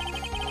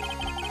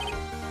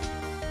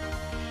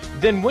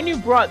 Then when you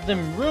brought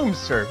them room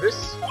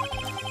service,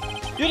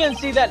 You didn't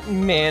see that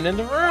man in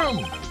the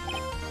room.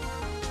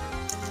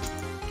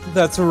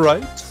 That's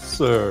right,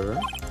 sir.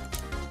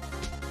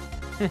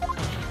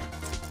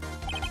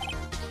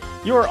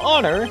 Your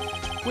Honor,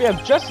 we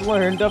have just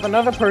learned of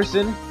another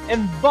person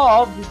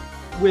involved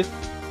with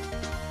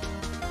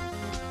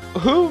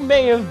who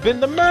may have been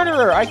the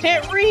murderer. I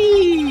can't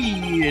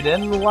read.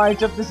 In the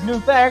light of this new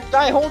fact,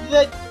 I hold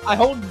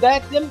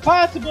that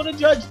impossible to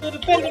judge the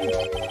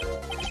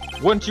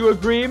defendant. Wouldn't you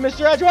agree,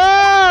 Mr.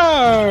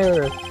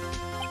 Edgeworth?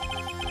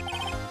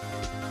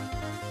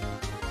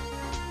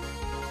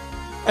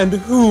 And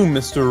who,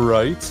 Mr.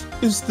 Wright,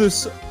 is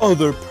this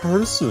other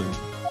person?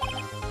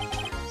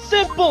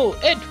 Simple,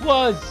 it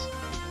was.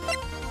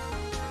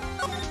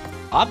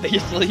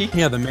 Obviously.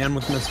 Yeah, the man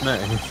with Miss May.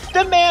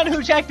 The man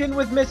who checked in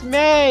with Miss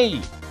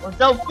May! Or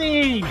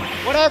Delphine!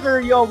 Whatever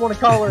y'all want to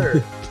call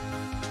her.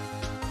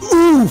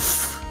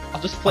 Oof!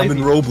 I'll just play I'm in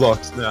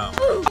Roblox now.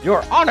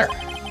 Your Honor!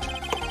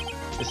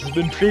 This has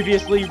been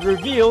previously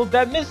revealed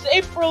that Miss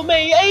April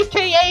May,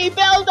 aka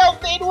Belle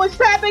Delphine, was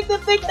trapping the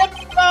victim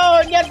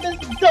phone, yet Miss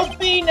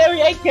Delphine,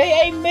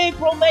 aka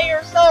April May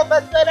herself,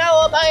 has an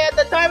alibi at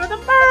the time of the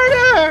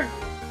murder!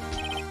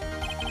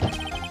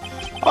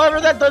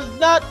 However, that does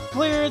not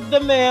clear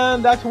the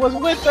man that was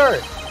with her.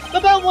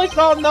 The bellboy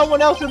saw no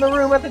one else in the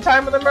room at the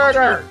time of the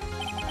murder.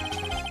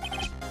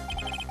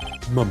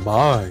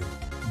 My,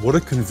 what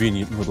a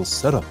convenient little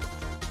setup.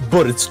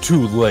 But it's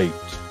too late.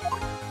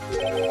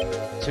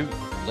 Too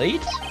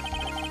late?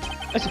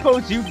 I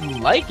suppose you'd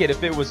like it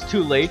if it was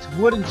too late,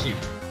 wouldn't you?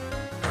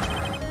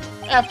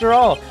 After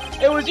all,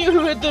 it was you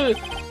who hid the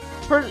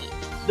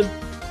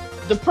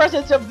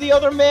presence of the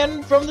other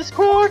man from this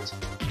court.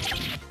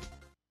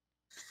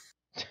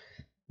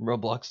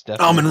 Roblox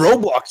definitely. I'm in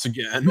Roblox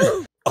again.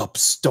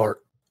 Upstart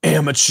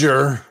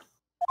amateur.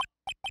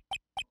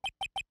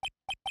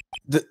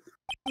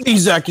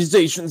 These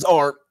accusations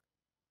are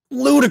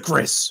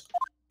ludicrous.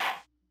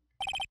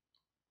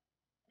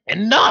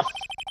 Enough!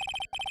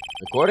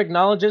 The court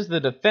acknowledges the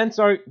defense's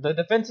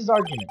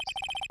argument.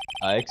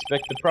 I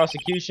expect the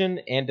prosecution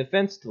and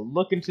defense to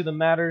look into the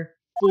matter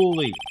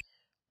fully.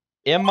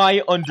 Am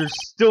I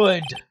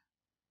understood?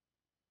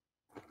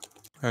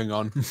 Hang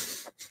on.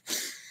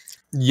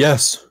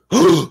 Yes.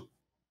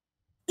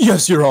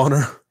 Yes, Your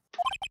Honor.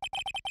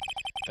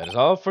 That is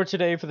all for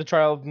today for the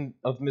trial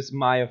of Miss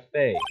Maya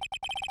Fey.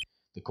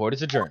 The court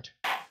is adjourned.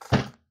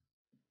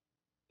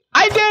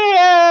 I did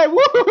it!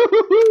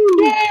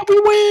 Woo-hoo-hoo-hoo! Yeah, we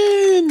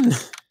win!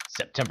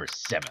 September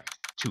 7th,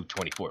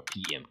 2:24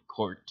 p.m.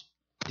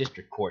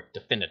 District Court,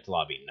 Defendant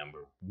Lobby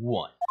number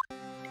 1.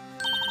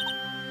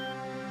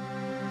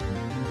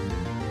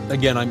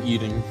 Again, I'm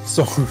eating.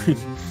 Sorry.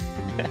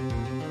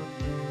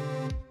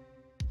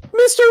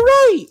 Mr.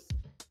 Wright!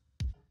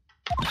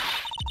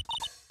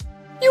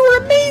 You were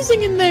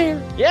amazing in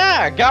there!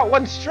 Yeah, got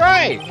one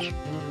strike!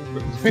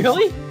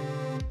 Really?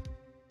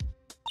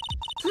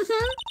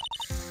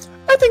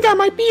 I think I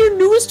might be your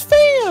newest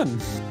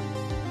fan!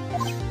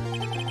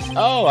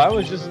 Oh, I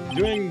was just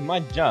doing my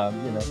job,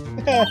 you know.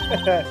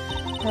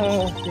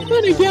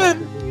 Then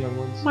again,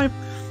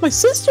 my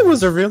sister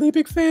was a really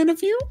big fan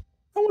of you.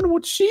 I wonder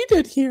what she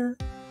did here.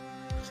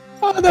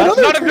 That's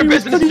none of your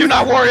business, do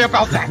not worry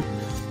about that!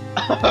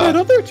 That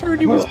other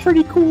attorney was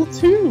pretty cool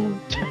too.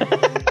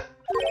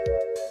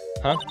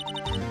 Huh?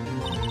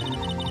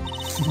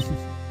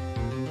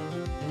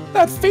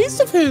 That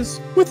face of his,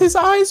 with his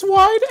eyes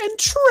wide and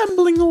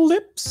trembling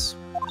lips.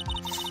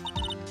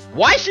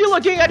 Why is she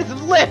looking at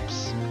his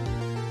lips?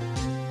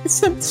 It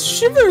sent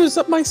shivers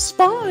up my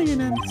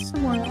spine and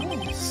somewhere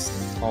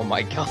else. Oh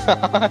my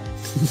god.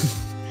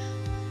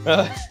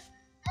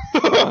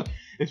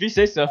 If you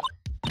say so.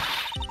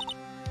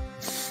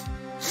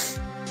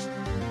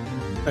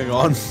 Hang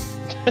on.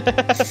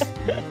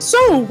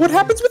 So, what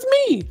happens with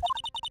me?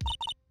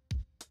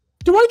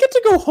 Do I get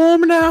to go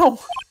home now?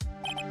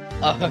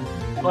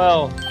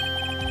 Well...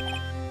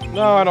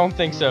 No, I don't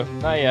think so.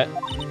 Not yet.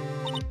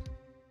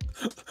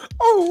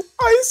 Oh,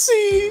 I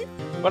see.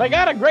 But I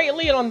got a great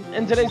lead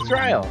in today's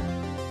trial.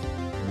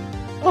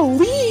 A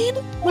lead?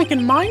 Like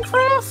in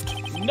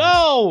Minecraft?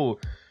 No!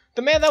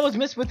 The man that was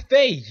missed with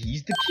Faye,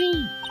 he's the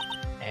key.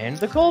 And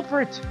the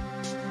culprit.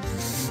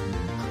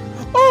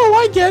 Oh,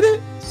 I get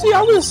it. See,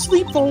 I was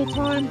asleep the whole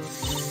time.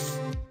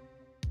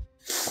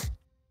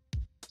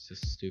 This is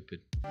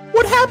stupid.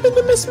 What happened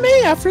to Miss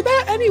May after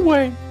that,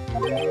 anyway? I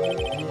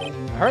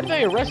heard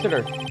they arrested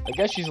her. I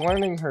guess she's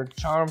learning her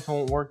charms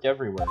won't work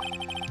everywhere.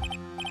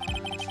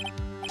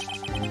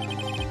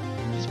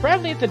 She's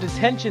probably at the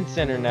detention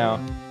center now.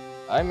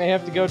 I may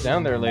have to go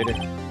down there later.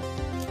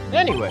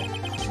 Anyway,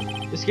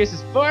 this case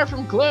is far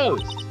from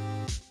closed.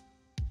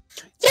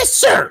 Yes,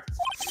 sir!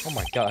 Oh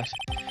my gosh.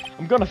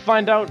 I'm gonna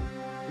find out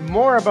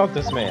more about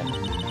this man.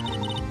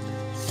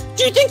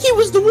 Do you think he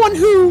was the one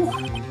who...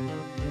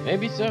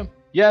 Maybe so.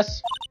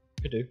 Yes,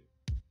 I do.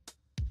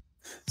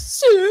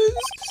 Sis?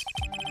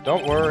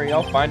 Don't worry,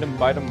 I'll find him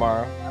by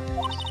tomorrow.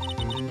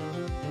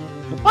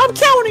 I'm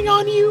counting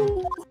on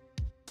you!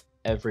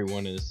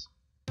 Everyone is.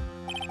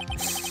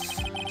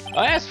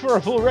 I asked for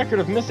a full record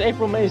of Miss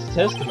April May's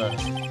testimony.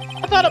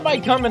 I thought it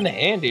might come in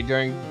handy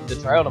during the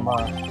trial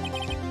tomorrow.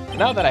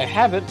 Now that I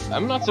have it,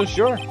 I'm not so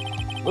sure.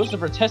 Most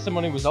of her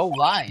testimony was all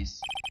lies.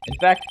 In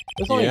fact,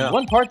 there's only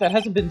one part that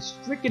hasn't been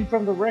stricken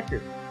from the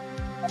record.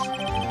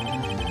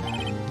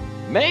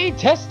 May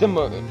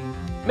testimony.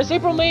 Miss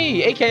April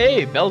May,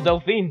 aka Belle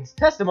Delphine's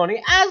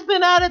testimony, has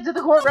been added to the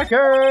court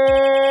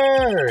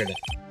record.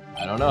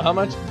 I don't know how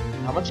much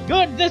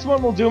good this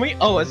one will do me.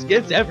 Oh, it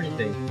skips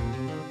everything.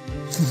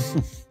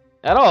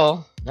 At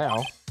all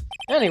now.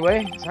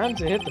 Anyway, time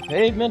to hit the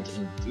pavement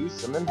and do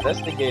some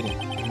investigating.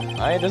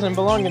 Maya doesn't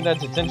belong in that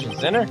detention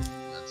center.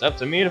 It's up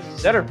to me to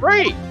set her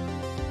free.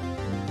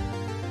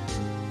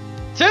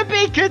 To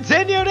be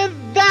continued,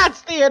 and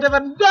that's the end of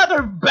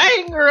another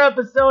banger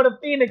episode of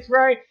Phoenix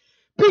Wright.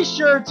 Be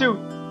sure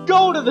to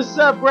go to the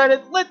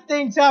subreddit, let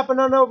things happen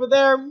on over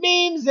there,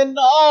 memes and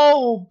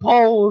all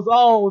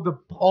of the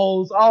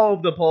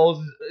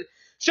polls.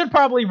 Should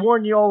probably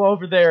warn you all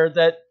over there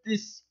that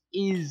this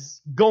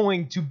is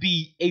going to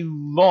be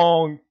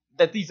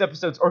that these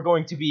episodes are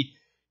going to be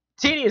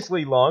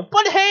tediously long,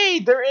 but hey,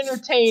 they're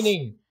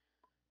entertaining.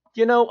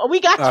 You know,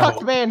 we got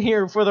Tucked Man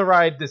here for the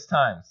ride this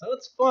time, so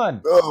it's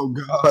fun. Oh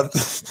god.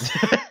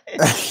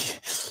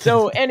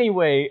 So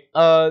anyway,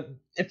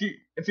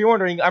 if you're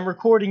wondering, I'm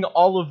recording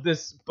all of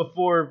this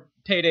before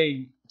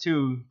Payday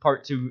 2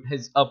 Part 2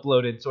 has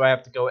uploaded, so I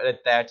have to go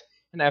edit that,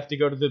 and I have to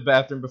go to the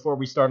bathroom before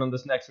we start on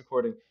this next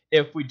recording,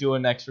 if we do a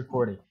next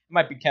recording. It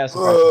might be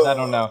Castle Crashers, I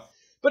don't know.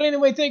 But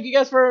anyway, thank you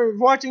guys for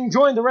watching.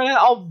 Join the Reddit.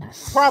 I'll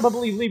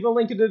probably leave a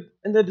link in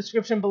the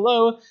description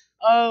below.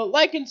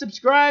 Like and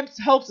subscribe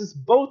helps us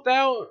both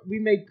out. We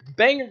make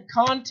banger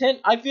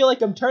content. I feel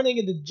like I'm turning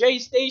into J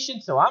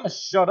Station, so I'ma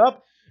shut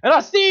up. And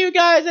I'll see you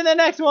guys in the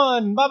next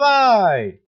one. Bye-bye.